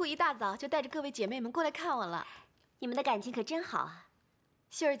佟司库一大早就带着各位姐妹们过来看我了，你们的感情可真好啊。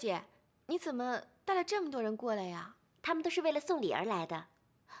秀儿姐，你怎么带了这么多人过来呀？他们都是为了送礼而来的。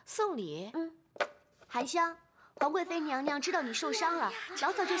送礼？涵香。皇贵妃娘娘知道你受伤了，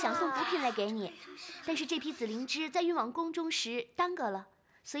老早就想送补品来给你，但是这批紫灵芝在运往宫中时耽搁了，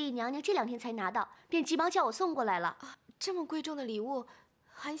所以娘娘这2天才拿到，便急忙叫我送过来了。这么贵重的礼物，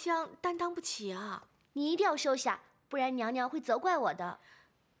涵香担当不起啊！你一定要收下，不然娘娘会责怪我的。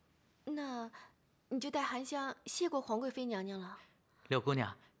那，你就代涵香谢过皇贵妃娘娘了。六姑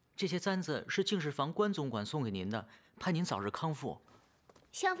娘，这些簪子是敬事房关总管送给您的，盼您早日康复。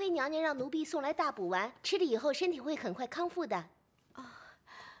香妃娘娘让奴婢送来大补丸，吃了以后身体会很快康复的。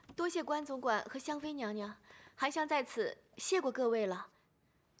多谢关总管和香妃娘娘，涵香在此谢过各位了，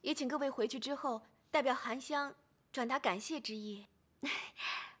也请各位回去之后代表涵香转达感谢之意。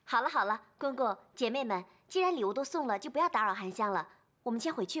好了好了，公公姐妹们，既然礼物都送了，就不要打扰涵香了，我们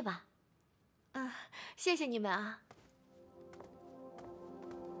先回去吧。谢谢你们啊。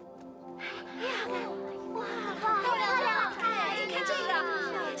哇，漂亮！哎，你看这个。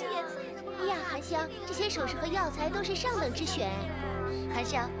这颜色也那么好。哎呀，涵香，这些首饰和药材都是上等之选。涵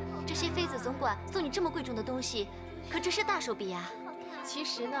香，这些妃子总管送你这么贵重的东西，可真是大手笔啊！其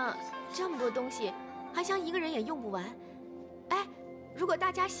实呢，这么多东西，涵香一个人也用不完。哎，如果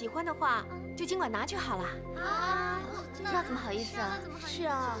大家喜欢的话，就尽管拿去好了。那怎么好意思啊？是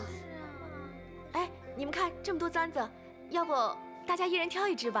啊。哎，你们看这么多簪子，要不大家一人挑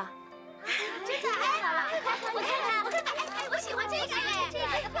一只吧？真的太好了！我看看，哎，我喜欢这个哎，这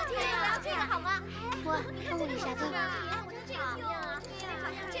个放这个，我要这个好吗？哇，帮我一下看。哎，我就这个用，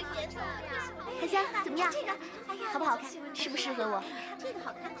这个颜色涵香怎么样？这个，好不好看？适不适合我？这个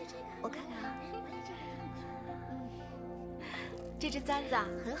好看，就这个。我看看啊。这只簪子啊，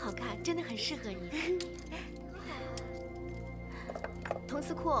很好看，真的很适合你。佟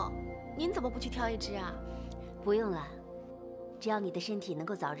司库，您怎么不去挑一只啊？不用了。只要你的身体能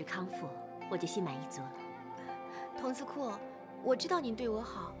够早日康复，我就心满意足了。佟司库，我知道您对我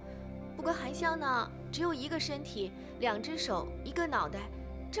好，不过涵香呢，只有一个身体，2只手，1个脑袋，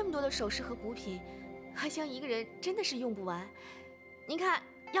这么多的首饰和补品，涵香一个人真的是用不完。您看，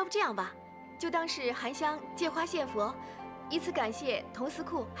要不这样吧，就当是涵香借花献佛，以此感谢同司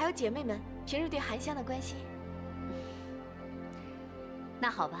库还有姐妹们平日对涵香的关心。那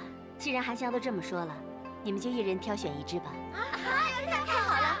好吧，既然涵香都这么说了，你们就1人挑选1只吧。太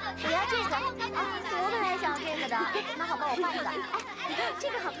好了，我要这个。我本来想要这个的，那好吧，我换一个。哎，你看这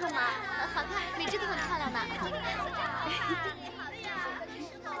个好看吗？好看，每只都很漂亮呢。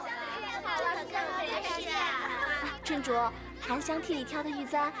春竹，涵香替你挑的玉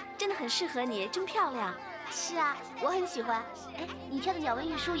簪真的很适合你，真漂亮。是啊，我很喜欢。哎，你挑的鸟纹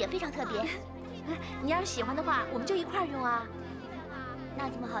玉梳也非常特别。你要是喜欢的话，我们就一块用啊。那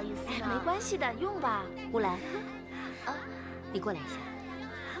怎么好意思呢？没关系的，用吧。乌兰，你过来一下。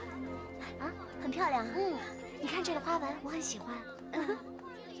啊，很漂亮。你看这个花纹，我很喜欢。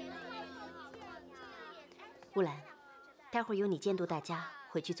乌兰，待会儿由你监督大家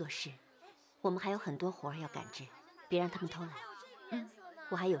回去做事，我们还有很多活儿要赶制，别让他们偷懒。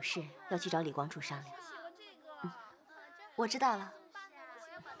我还有事要去找李光柱商量。我知道了。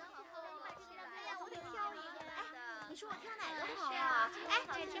你说我挑哪个好啊？哎，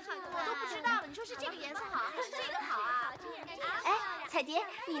我都不知道了。你说是这个颜色好，还是这个好啊？哎，彩蝶，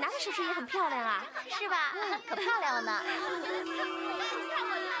你拿的首饰也很漂亮啊，是吧？可漂亮了呢。看我挑的这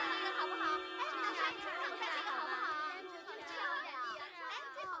个好不好？哎，你看这个好不好？漂亮！哎，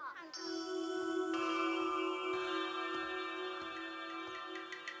最好看。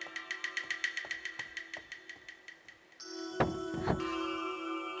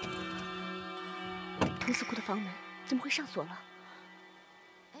同司库的房门怎么会上锁了？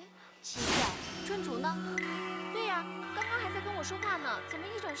哎，奇怪，春竹呢？对呀，刚刚还在跟我说话呢，怎么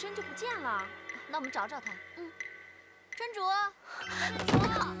一转身就不见了？那我们找找他。春竹，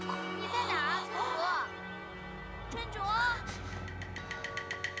你在哪儿？春竹，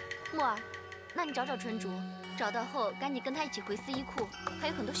木儿，那你找找春竹，找到后赶紧跟他一起回司衣库，还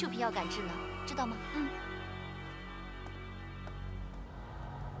有很多绣品要赶制呢，知道吗？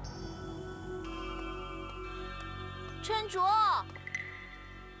春竹，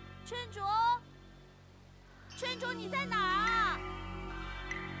春竹，春竹，你在哪儿啊？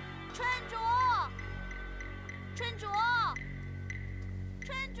春竹，春竹，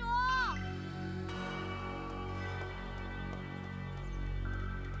春竹。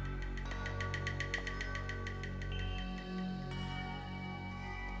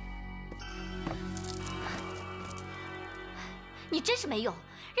你真是没用，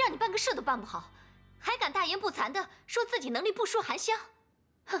让你办个事都办不好，还敢大言不惭的说自己能力不输涵香，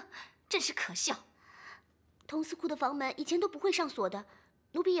哼，真是可笑。同司库的房门以前都不会上锁的，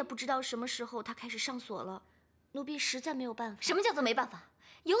奴婢也不知道什么时候它开始上锁了，奴婢实在没有办法。什么叫做没办法？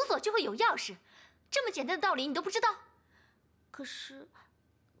有锁就会有钥匙，这么简单的道理你都不知道？可是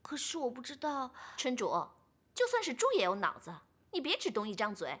我不知道。春竹，就算是猪也有脑子，你别只动一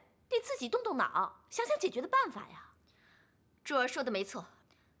张嘴，得自己动动脑，想想解决的办法呀。珠儿说的没错，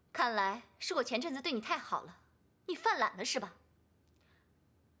看来是我前阵子对你太好了，你犯懒了是吧？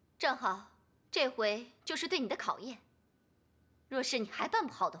正好，这回就是对你的考验。若是你还办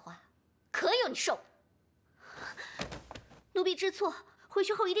不好的话，可有你受的。奴婢知错，回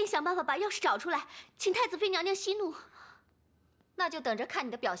去后一定想办法把钥匙找出来，请太子妃娘娘息怒。那就等着看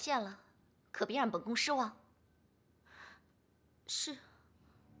你的表现了，可别让本宫失望。是。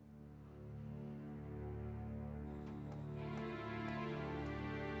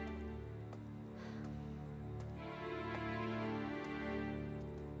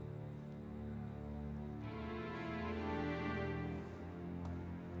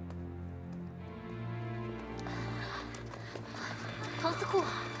同司库，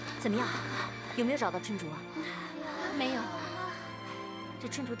怎么样？有没有找到春竹啊？没有。这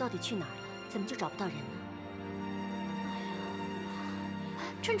春竹到底去哪儿了？怎么就找不到人呢？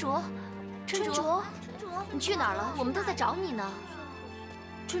春竹，你去哪儿了？我们都在找你呢。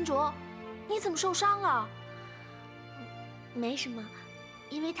春竹，你怎么受伤了？没什么，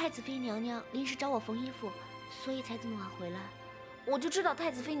因为太子妃娘娘临时找我缝衣服，所以才这么晚回来。我就知道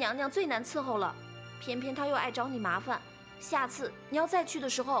太子妃娘娘最难伺候了，偏偏她又爱找你麻烦。下次你要再去的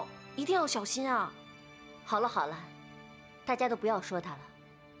时候，一定要小心啊！好了好了，大家都不要说她了，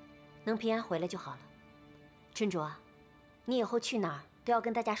能平安回来就好了。春竹啊，你以后去哪儿都要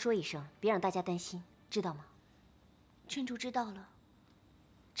跟大家说一声，别让大家担心，知道吗？春竹知道了。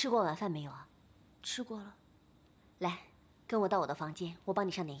吃过晚饭没有啊？吃过了。来，跟我到我的房间，我帮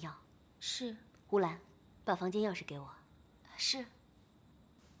你上点药。是。乌兰，把房间钥匙给我。是。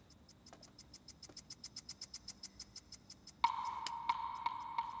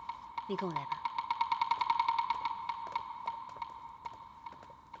你跟我来吧。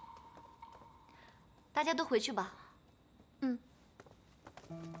大家都回去吧。嗯。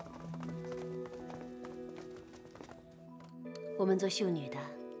我们做秀女的，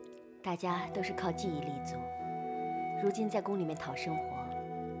大家都是靠技艺立足。如今在宫里面讨生活，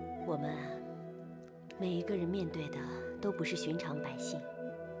我们啊，每一个人面对的都不是寻常百姓，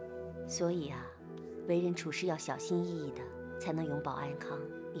所以啊，为人处事要小心翼翼的，才能永保安康。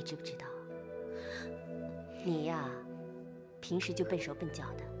你知不知道？你呀，平时就笨手笨脚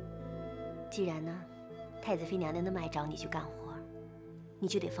的。既然呢，太子妃娘娘那么爱找你去干活，你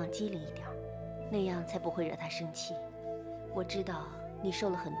就得放机灵一点，那样才不会惹她生气。我知道你受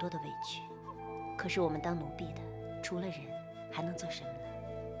了很多的委屈，可是我们当奴婢的，除了忍，还能做什么呢？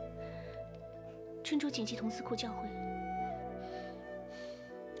春珠谨记同司库教诲。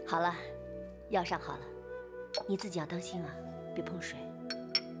好了，药上好了，你自己要当心啊，别碰水。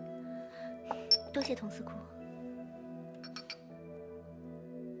多谢同司库。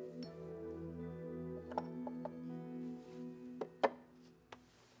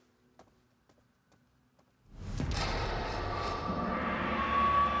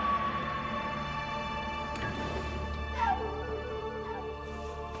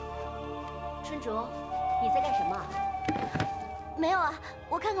春竹，你在干什么？没有啊，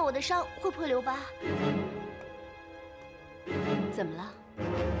我看看我的伤会不会留疤。怎么了？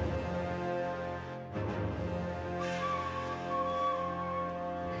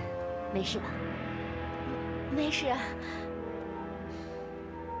没事吧？没事啊。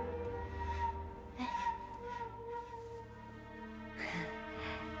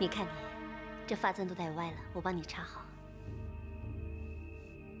你看你，这发簪都戴歪了，我帮你插好。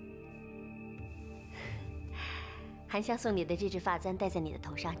韩香送你的这只发簪戴在你的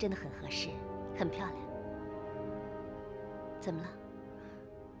头上，真的很合适，很漂亮。怎么了？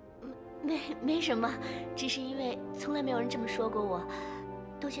没什么，只是因为从来没有人这么说过我。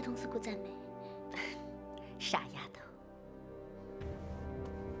多谢同司库赞美。傻丫头。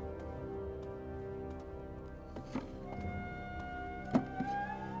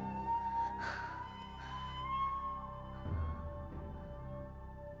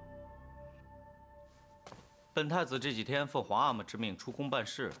本太子这几天奉皇阿玛之命出宫办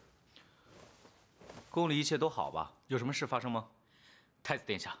事，宫里一切都好吧？有什么事发生吗？太子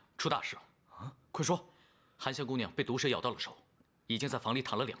殿下出大事了啊！快说，韩香姑娘被毒蛇咬到了手，已经在房里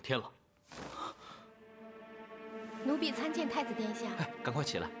躺了2天了。奴婢参见太子殿下。哎，赶快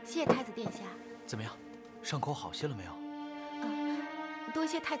起来！谢太子殿下。怎么样，伤口好些了没有？多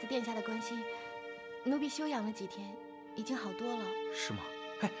谢太子殿下的关心，奴婢休养了几天，已经好多了。是吗？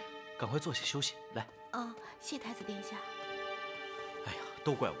哎，赶快坐下休息。来。谢太子殿下。哎呀，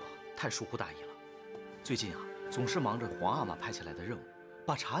都怪我太疏忽大意了。最近啊，总是忙着皇阿玛派下来的任务，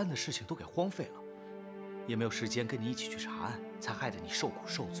把查案的事情都给荒废了，也没有时间跟你一起去查案，才害得你受苦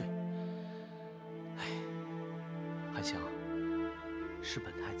受罪。哎，韩香，是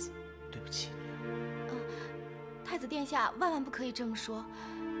本太子对不起你。太子殿下万万不可以这么说。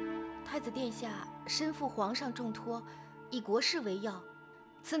太子殿下身负皇上重托，以国事为要，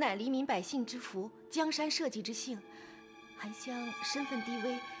此乃黎民百姓之福，江山社稷之幸。韩香身份低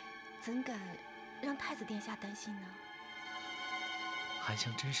微，怎敢让太子殿下担心呢？韩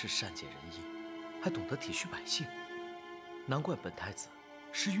香真是善解人意，还懂得体恤百姓，难怪本太子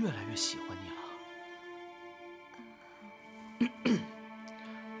是越来越喜欢你了。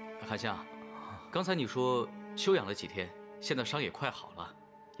韩香，刚才你说休养了几天，现在伤也快好了，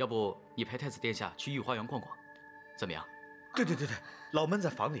要不你陪太子殿下去御花园逛逛，怎么样？对，老闷在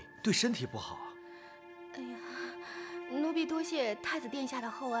房里对身体不好啊。哎呀，奴婢多谢太子殿下的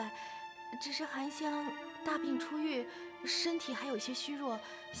厚爱，只是韩香大病初愈，身体还有些虚弱，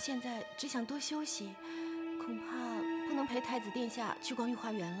现在只想多休息，恐怕不能陪太子殿下去逛御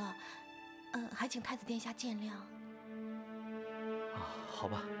花园了。还请太子殿下见谅。好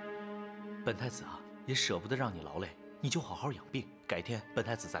吧，本太子啊也舍不得让你劳累，你就好好养病，改天本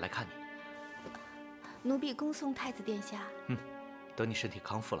太子再来看你。奴婢恭送太子殿下。等你身体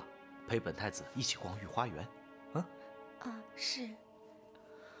康复了，陪本太子一起逛御花园。是。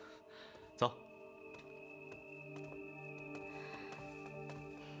走。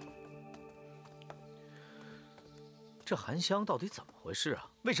这韩香到底怎么回事啊？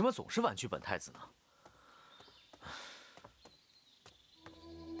为什么总是婉拒本太子呢？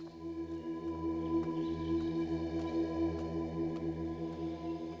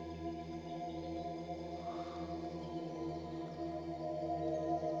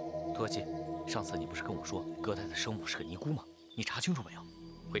托记，上次你不是跟我说葛太的生母是个尼姑吗？你查清楚没有？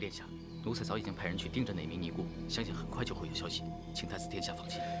回殿下，奴才早已经派人去盯着那名尼姑，相信很快就会有消息，请太子殿下放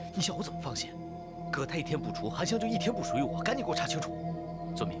心。你想我怎么放心？葛太一天不出，韩香就一天不属于我，赶紧给我查清楚。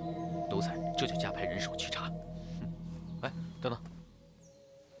遵命，奴才这就加派人手去查。哎，等等，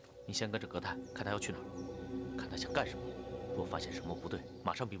你先跟着葛太，看他要去哪儿，看他想干什么。若发现什么不对，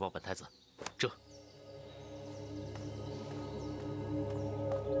马上禀报本太子。这。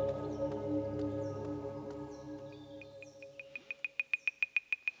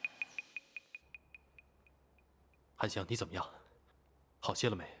 韩香，你怎么样？好些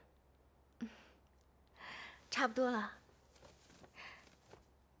了没？差不多了。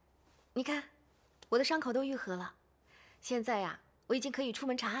你看，我的伤口都愈合了，现在呀，我已经可以出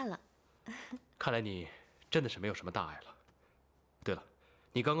门查案了。看来你真的是没有什么大碍了。对了，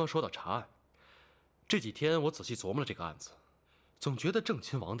你刚刚说到查案，这几天我仔细琢磨了这个案子，总觉得正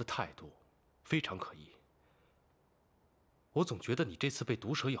亲王的态度非常可疑。我总觉得你这次被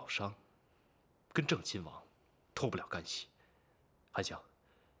毒蛇咬伤，跟正亲王 脱不了干系，韩香，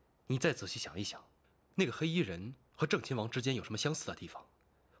你再仔细想一想，那个黑衣人和正亲王之间有什么相似的地方，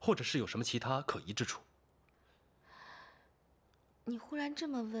或者是有什么其他可疑之处？你忽然这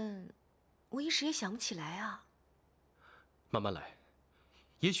么问，我一时也想不起来啊。慢慢来，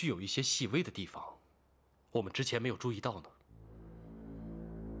也许有一些细微的地方，我们之前没有注意到呢。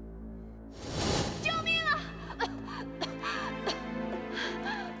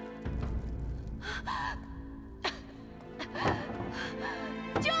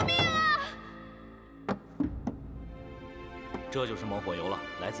 这就是猛火油了，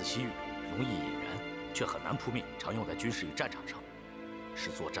来自西域，容易引燃，却很难扑灭，常用在军事与战场上，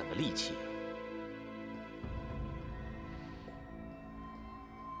是作战的利器。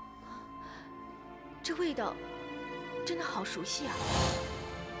这味道真的好熟悉啊！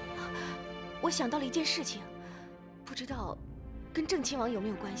我想到了一件事情，不知道跟正亲王有没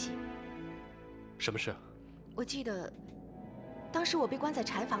有关系？什么事？我记得当时我被关在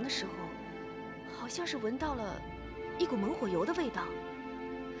禅房的时候，好像是闻到了 一股猛火油的味道。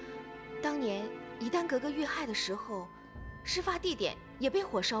当年以丹格格遇害的时候，事发地点也被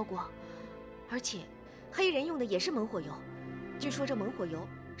火烧过，而且黑人用的也是猛火油。据说这猛火油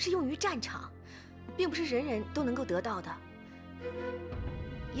是用于战场，并不是人人都能够得到的。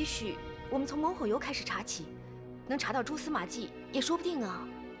也许我们从猛火油开始查起，能查到蛛丝马迹也说不定啊。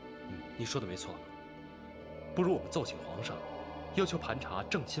你说的没错。不如我们奏请皇上，要求盘查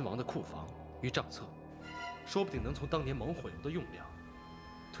正亲王的库房与账册。 说不定能从当年猛火油的用量，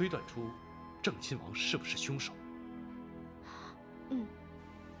推断出正亲王是不是凶手。嗯。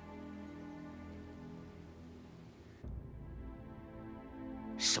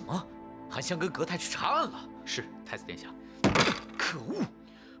什么？韩香跟葛太去查案了？是，太子殿下。可恶！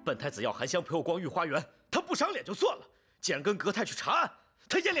本太子要韩香陪我逛御花园，他不赏脸就算了，竟然跟葛太去查案，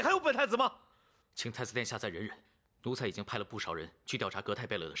他眼里还有本太子吗？请太子殿下再忍忍，奴才已经派了不少人去调查葛太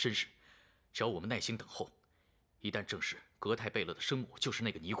贝勒的身世，只要我们耐心等候。 一旦证实葛太贝勒的生母就是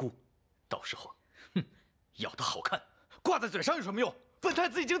那个尼姑，到时候，哼，咬得好看，挂在嘴上有什么用？本太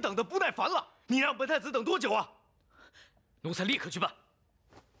子已经等得不耐烦了，你让本太子等多久啊？奴才立刻去办。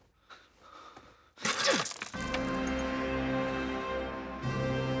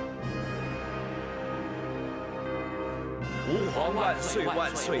吾皇万岁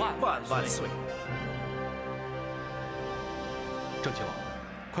万岁万万岁！正亲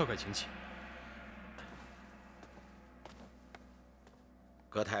王，快请起。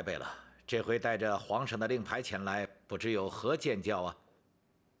 葛太贝勒，这回带着皇上的令牌前来，不知有何见教啊？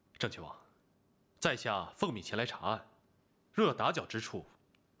正亲王，在下奉命前来查案，若有打搅之处，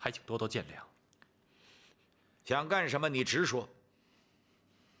还请多多见谅。想干什么，你直说。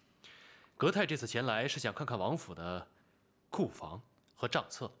葛太这次前来是想看看王府的库房和账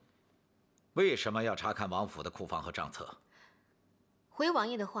册。为什么要查看王府的库房和账册？回王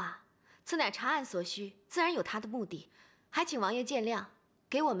爷的话，此乃查案所需，自然有他的目的，还请王爷见谅。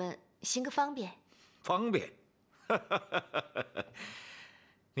 给我们行个方便。方便？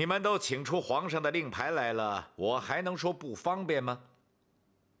你们都请出皇上的令牌来了，我还能说不方便吗？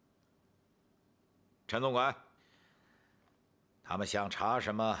陈总管，他们想查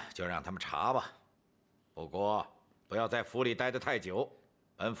什么就让他们查吧，不过不要在府里待得太久，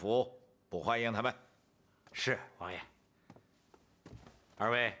本府不欢迎他们。是，王爷。二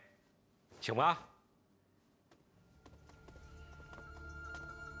位，请吧。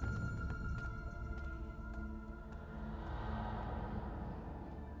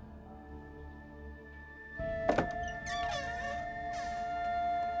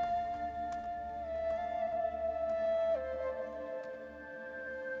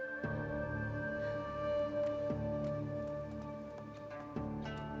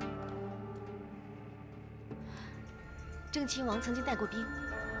正亲王曾经带过兵，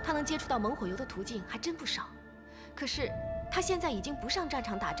他能接触到猛火油的途径还真不少。可是他现在已经不上战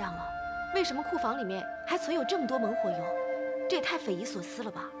场打仗了，为什么库房里面还存有这么多猛火油？这也太匪夷所思了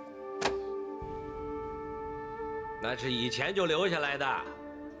吧！那是以前就留下来的，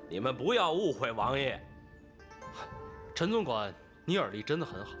你们不要误会王爷。陈总管，你耳力真的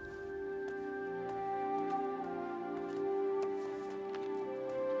很好。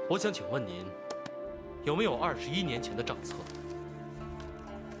我想请问您，有没有21年前的账册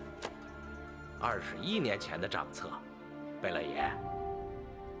？21年前的账册，贝勒爷，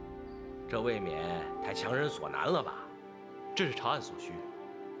这未免太强人所难了吧？这是查案所需，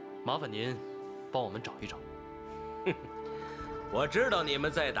麻烦您帮我们找一找。我知道你们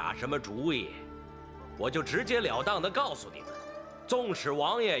在打什么主意，我就直截了当地告诉你们：纵使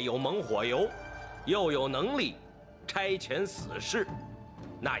王爷有猛火油，又有能力差遣死士，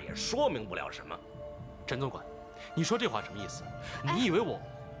那也说明不了什么。陈总管，你说这话什么意思？你以为我……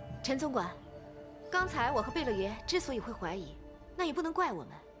陈总管，刚才我和贝勒爷之所以会怀疑，那也不能怪我们。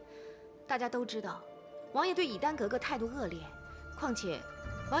大家都知道，王爷对以丹格格态度恶劣，况且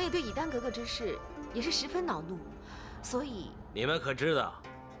王爷对以丹格格之事也是十分恼怒，所以你们可知道，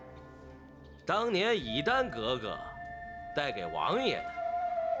当年以丹格格带给王爷的，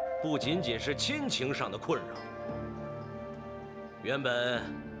不仅仅是亲情上的困扰。原本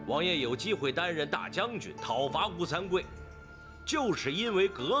王爷有机会担任大将军，讨伐吴三桂，就是因为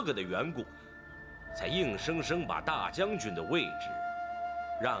格格的缘故，才硬生生把大将军的位置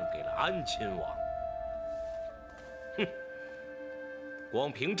让给了安亲王。哼，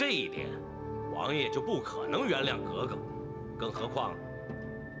光凭这一点，王爷就不可能原谅格格，更何况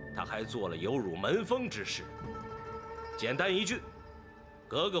他还做了有辱门风之事。简单一句，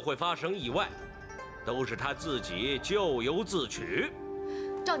格格会发生意外，都是他自己咎由自取。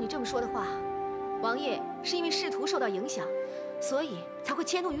照你这么说的话，王爷是因为仕途受到影响，所以才会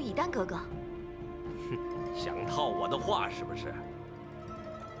迁怒于以丹格格。哼，想套我的话是不是？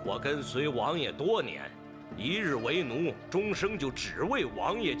我跟随王爷多年，一日为奴，终生就只为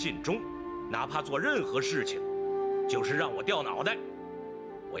王爷尽忠，哪怕做任何事情，就是让我掉脑袋，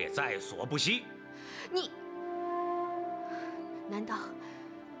我也在所不惜。你，难道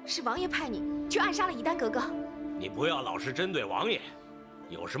是王爷派你去暗杀了以丹格格？你不要老是针对王爷，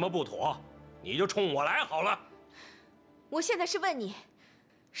有什么不妥，你就冲我来好了。我现在是问你，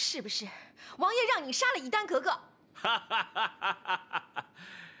是不是王爷让你杀了以丹格格？哈哈哈哈哈哈！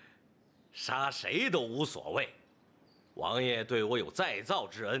杀谁都无所谓，王爷对我有再造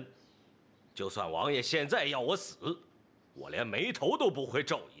之恩，就算王爷现在要我死，我连眉头都不会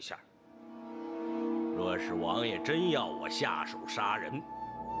皱一下。若是王爷真要我下手杀人，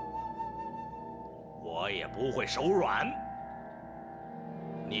我也不会手软。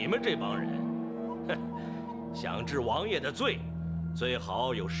你们这帮人，哼，想治王爷的罪，最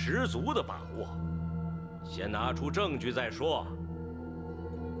好有十足的把握。先拿出证据再说。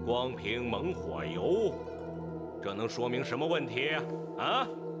光凭猛火油，这能说明什么问题啊？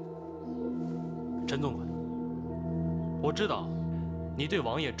陈总管，我知道你对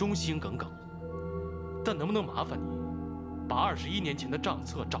王爷忠心耿耿，但能不能麻烦你把21年前的账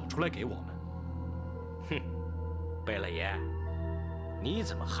册找出来给我们？哼，贝勒爷，你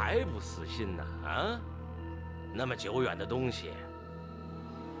怎么还不死心呢？啊，那么久远的东西，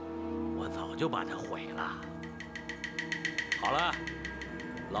我早就把它毁了。好了。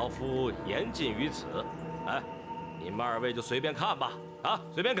老夫言尽于此，哎，你们二位就随便看吧，啊，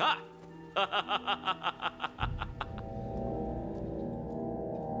随便看。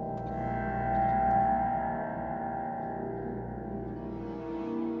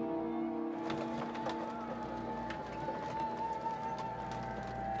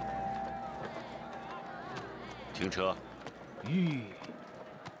停车。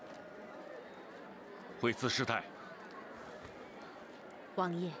惠赐师太。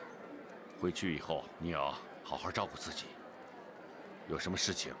王爷，回去以后你要好好照顾自己，有什么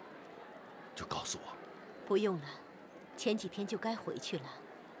事情就告诉我。不用了，前几天就该回去了，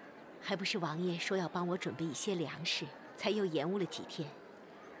还不是王爷说要帮我准备一些粮食，才又延误了几天。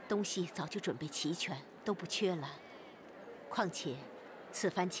东西早就准备齐全，都不缺了。况且，此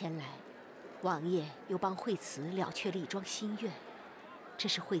番前来，王爷又帮惠慈了却了一桩心愿，这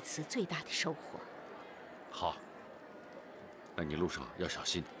是惠慈最大的收获。好。那你路上要小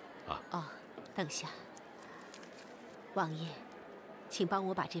心，啊！哦，等下，王爷，请帮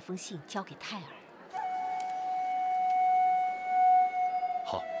我把这封信交给泰儿。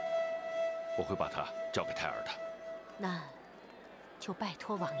好，我会把它交给泰儿的。那，就拜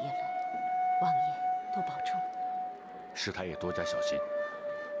托王爷了，王爷多保重。师太也多加小心，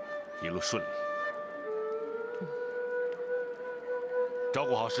一路顺利。照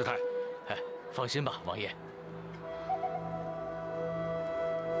顾好师太。哎，放心吧，王爷。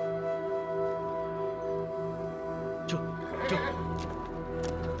这。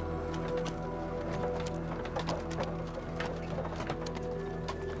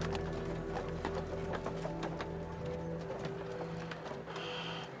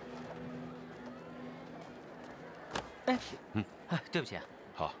 哎，对不起。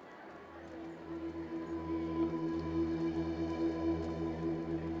好。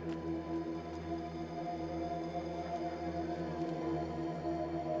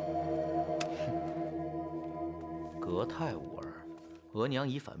格泰吾儿，额娘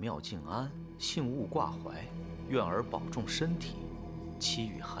已返庙静安，幸勿挂怀，愿儿保重身体，期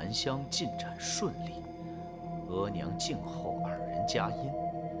与涵香进展顺利。额娘静候二人佳音，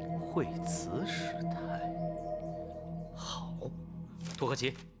惠慈师太。 好，托克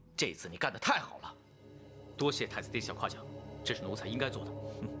奇，这次你干得太好了，多谢太子殿下夸奖，这是奴才应该做的。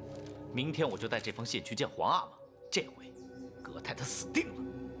明天我就带这封信去见皇阿玛，这回格泰他死定了。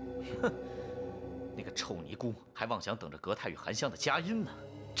哼，那个臭尼姑还妄想等着格泰与涵香的佳音呢，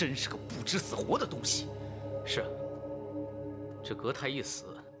真是个不知死活的东西。是啊，这格泰一死，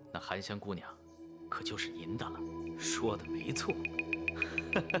那涵香姑娘可就是您的了。说的没错，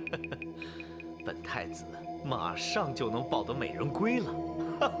本太子。 马上就能抱得美人归了。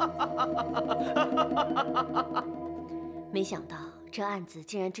没想到这案子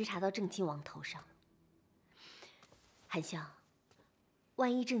竟然追查到正亲王头上。涵香，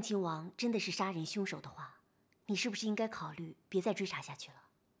万一正亲王真的是杀人凶手的话，你是不是应该考虑别再追查下去了？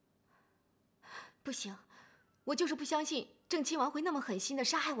不行，我就是不相信正亲王会那么狠心的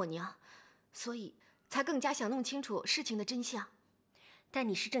杀害我娘，所以才更加想弄清楚事情的真相。但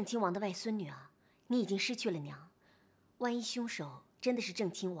你是正亲王的外孙女啊。 你已经失去了娘，万一凶手真的是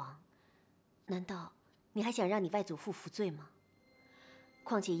正亲王，难道你还想让你外祖父服罪吗？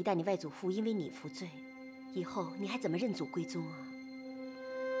况且一旦你外祖父因为你服罪，以后你还怎么认祖归宗啊？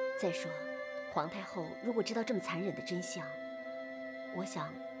再说，皇太后如果知道这么残忍的真相，我想，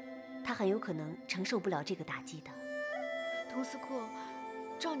她很有可能承受不了这个打击的。佟司库，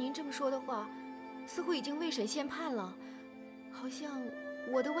照您这么说的话，似乎已经未审先判了，好像。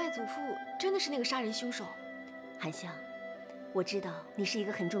 我的外祖父真的是那个杀人凶手，涵香，我知道你是一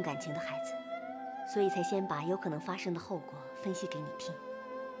个很重感情的孩子，所以才先把有可能发生的后果分析给你听。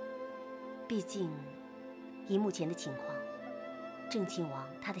毕竟，以目前的情况，正亲王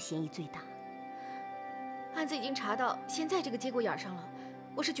他的嫌疑最大。案子已经查到现在这个节骨眼上了，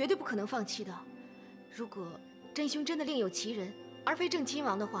我是绝对不可能放弃的。如果真凶真的另有其人，而非正亲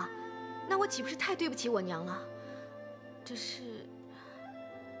王的话，那我岂不是太对不起我娘了？这是。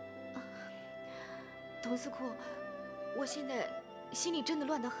 佟司库，我现在心里真的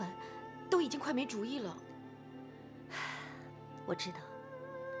乱得很，都已经快没主意了。我知道，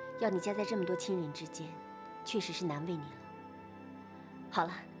要你夹在这么多亲人之间，确实是难为你了。好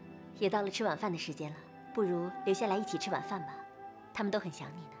了，也到了吃晚饭的时间了，不如留下来一起吃晚饭吧，他们都很想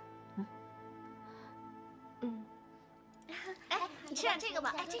你呢。哎，你吃点这个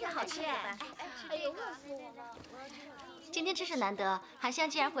吧，哎，这个好吃哎，哎呦，饿死我了！今天真是难得，涵香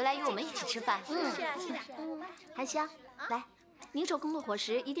竟然回来与我们一起吃饭。是啊。涵香，来，您手工的伙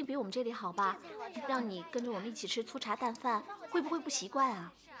食一定比我们这里好吧？让你跟着我们一起吃粗茶淡饭，会不会不习惯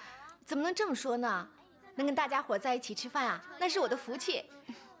啊？怎么能这么说呢？能跟大家伙在一起吃饭啊，那是我的福气。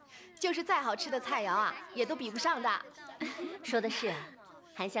就是再好吃的菜肴啊，也都比不上的。说的是啊，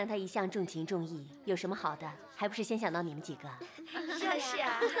涵香她一向重情重义，有什么好的，还不是先想到你们几个？是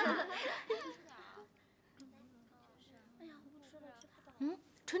啊。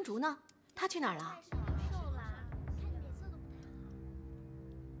春竹呢？她去哪儿了？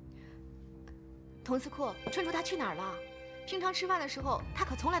佟司库，春竹她去哪儿了？平常吃饭的时候，她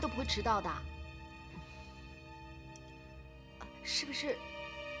可从来都不会迟到的。是不是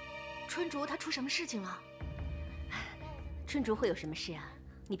春竹她出什么事情了？春竹会有什么事啊？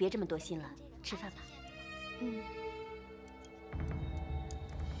你别这么多心了，吃饭吧。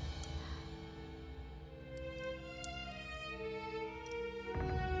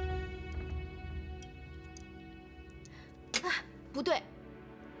不对，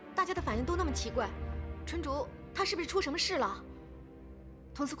大家的反应都那么奇怪，春竹她是不是出什么事了？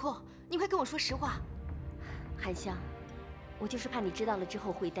佟司库，你快跟我说实话。涵香，我就是怕你知道了之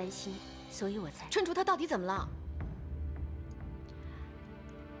后会担心，所以我才……春竹她到底怎么了？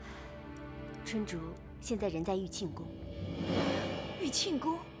春竹现在人在玉庆宫。玉庆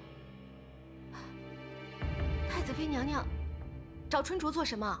宫？太子妃娘娘找春竹做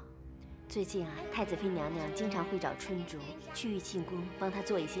什么？最近啊，太子妃娘娘经常会找春竹去玉庆宫帮她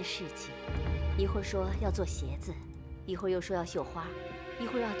做一些事情，一会儿说要做鞋子，一会儿又说要绣花，一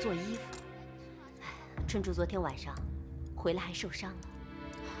会儿要做衣服。春竹昨天晚上回来还受伤了。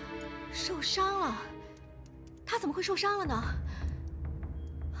受伤了？他怎么会受伤了呢？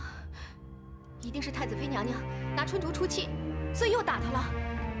一定是太子妃娘娘拿春竹出气，所以又打他了。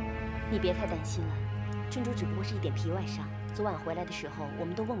你别太担心了，春竹只不过是一点皮外伤。昨晚回来的时候，我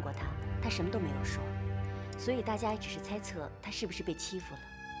们都问过他，他什么都没有说，所以大家也只是猜测他是不是被欺负了。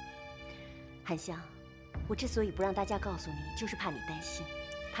韩香，我之所以不让大家告诉你，就是怕你担心，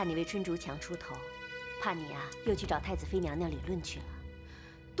怕你为春竹强出头，怕你啊又去找太子妃娘娘理论去了。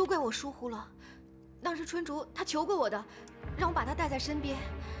都怪我疏忽了，当时春竹她求过我的，让我把她带在身边，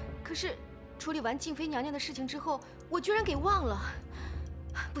可是处理完静妃娘娘的事情之后，我居然给忘了。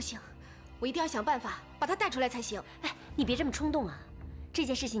不行，我一定要想办法把她带出来才行。哎，你别这么冲动啊！这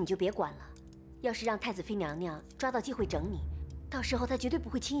件事情你就别管了。要是让太子妃娘娘抓到机会整你，到时候她绝对不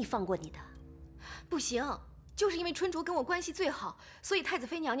会轻易放过你的。不行，就是因为春竹跟我关系最好，所以太子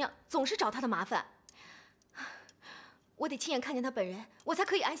妃娘娘总是找她的麻烦。我得亲眼看见她本人，我才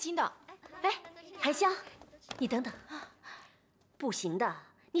可以安心的。哎，韩香，你等等，不行的，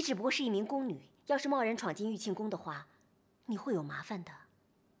你只不过是一名宫女，要是贸然闯进玉庆宫的话，你会有麻烦的。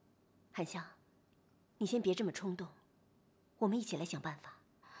韩香，你先别这么冲动，我们一起来想办法。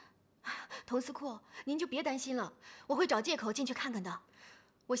佟司库，您就别担心了，我会找借口进去看看的。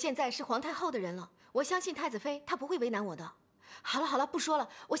我现在是皇太后的人了，我相信太子妃她不会为难我的。好了好了，不说了，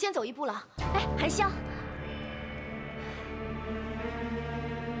我先走一步了。哎，韩香。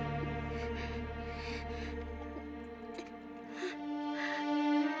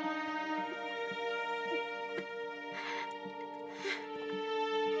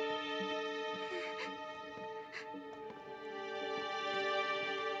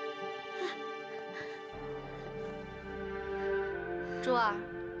珠儿，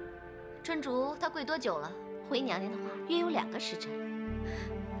春竹她跪多久了？回娘娘的话，约有2个时辰。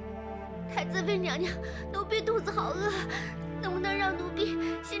太子妃娘娘，奴婢肚子好饿，能不能让奴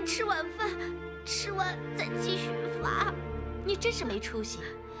婢先吃晚饭，吃完再继续罚？你真是没出息，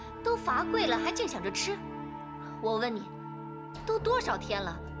都罚跪了还净想着吃。我问你，都多少天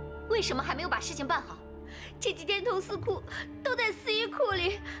了，为什么还没有把事情办好？这几天佟司库都在司仪库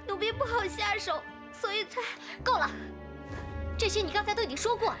里，奴婢不好下手，所以才……够了。这些你刚才都已经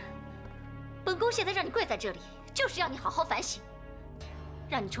说过了。本宫现在让你跪在这里，就是要你好好反省，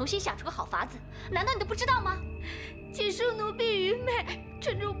让你重新想出个好法子。难道你都不知道吗？请恕奴婢愚昧，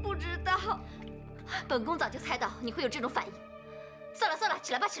春竹不知道。本宫早就猜到你会有这种反应。算了算了，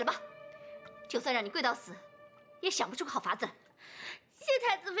起来吧起来吧。就算让你跪到死，也想不出个好法子。谢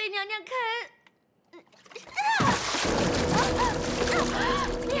太子妃娘娘开恩。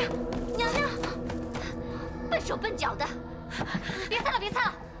娘娘，笨手笨脚的。别猜了，别猜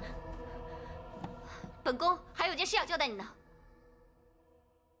了！本宫还有件事要交代你呢。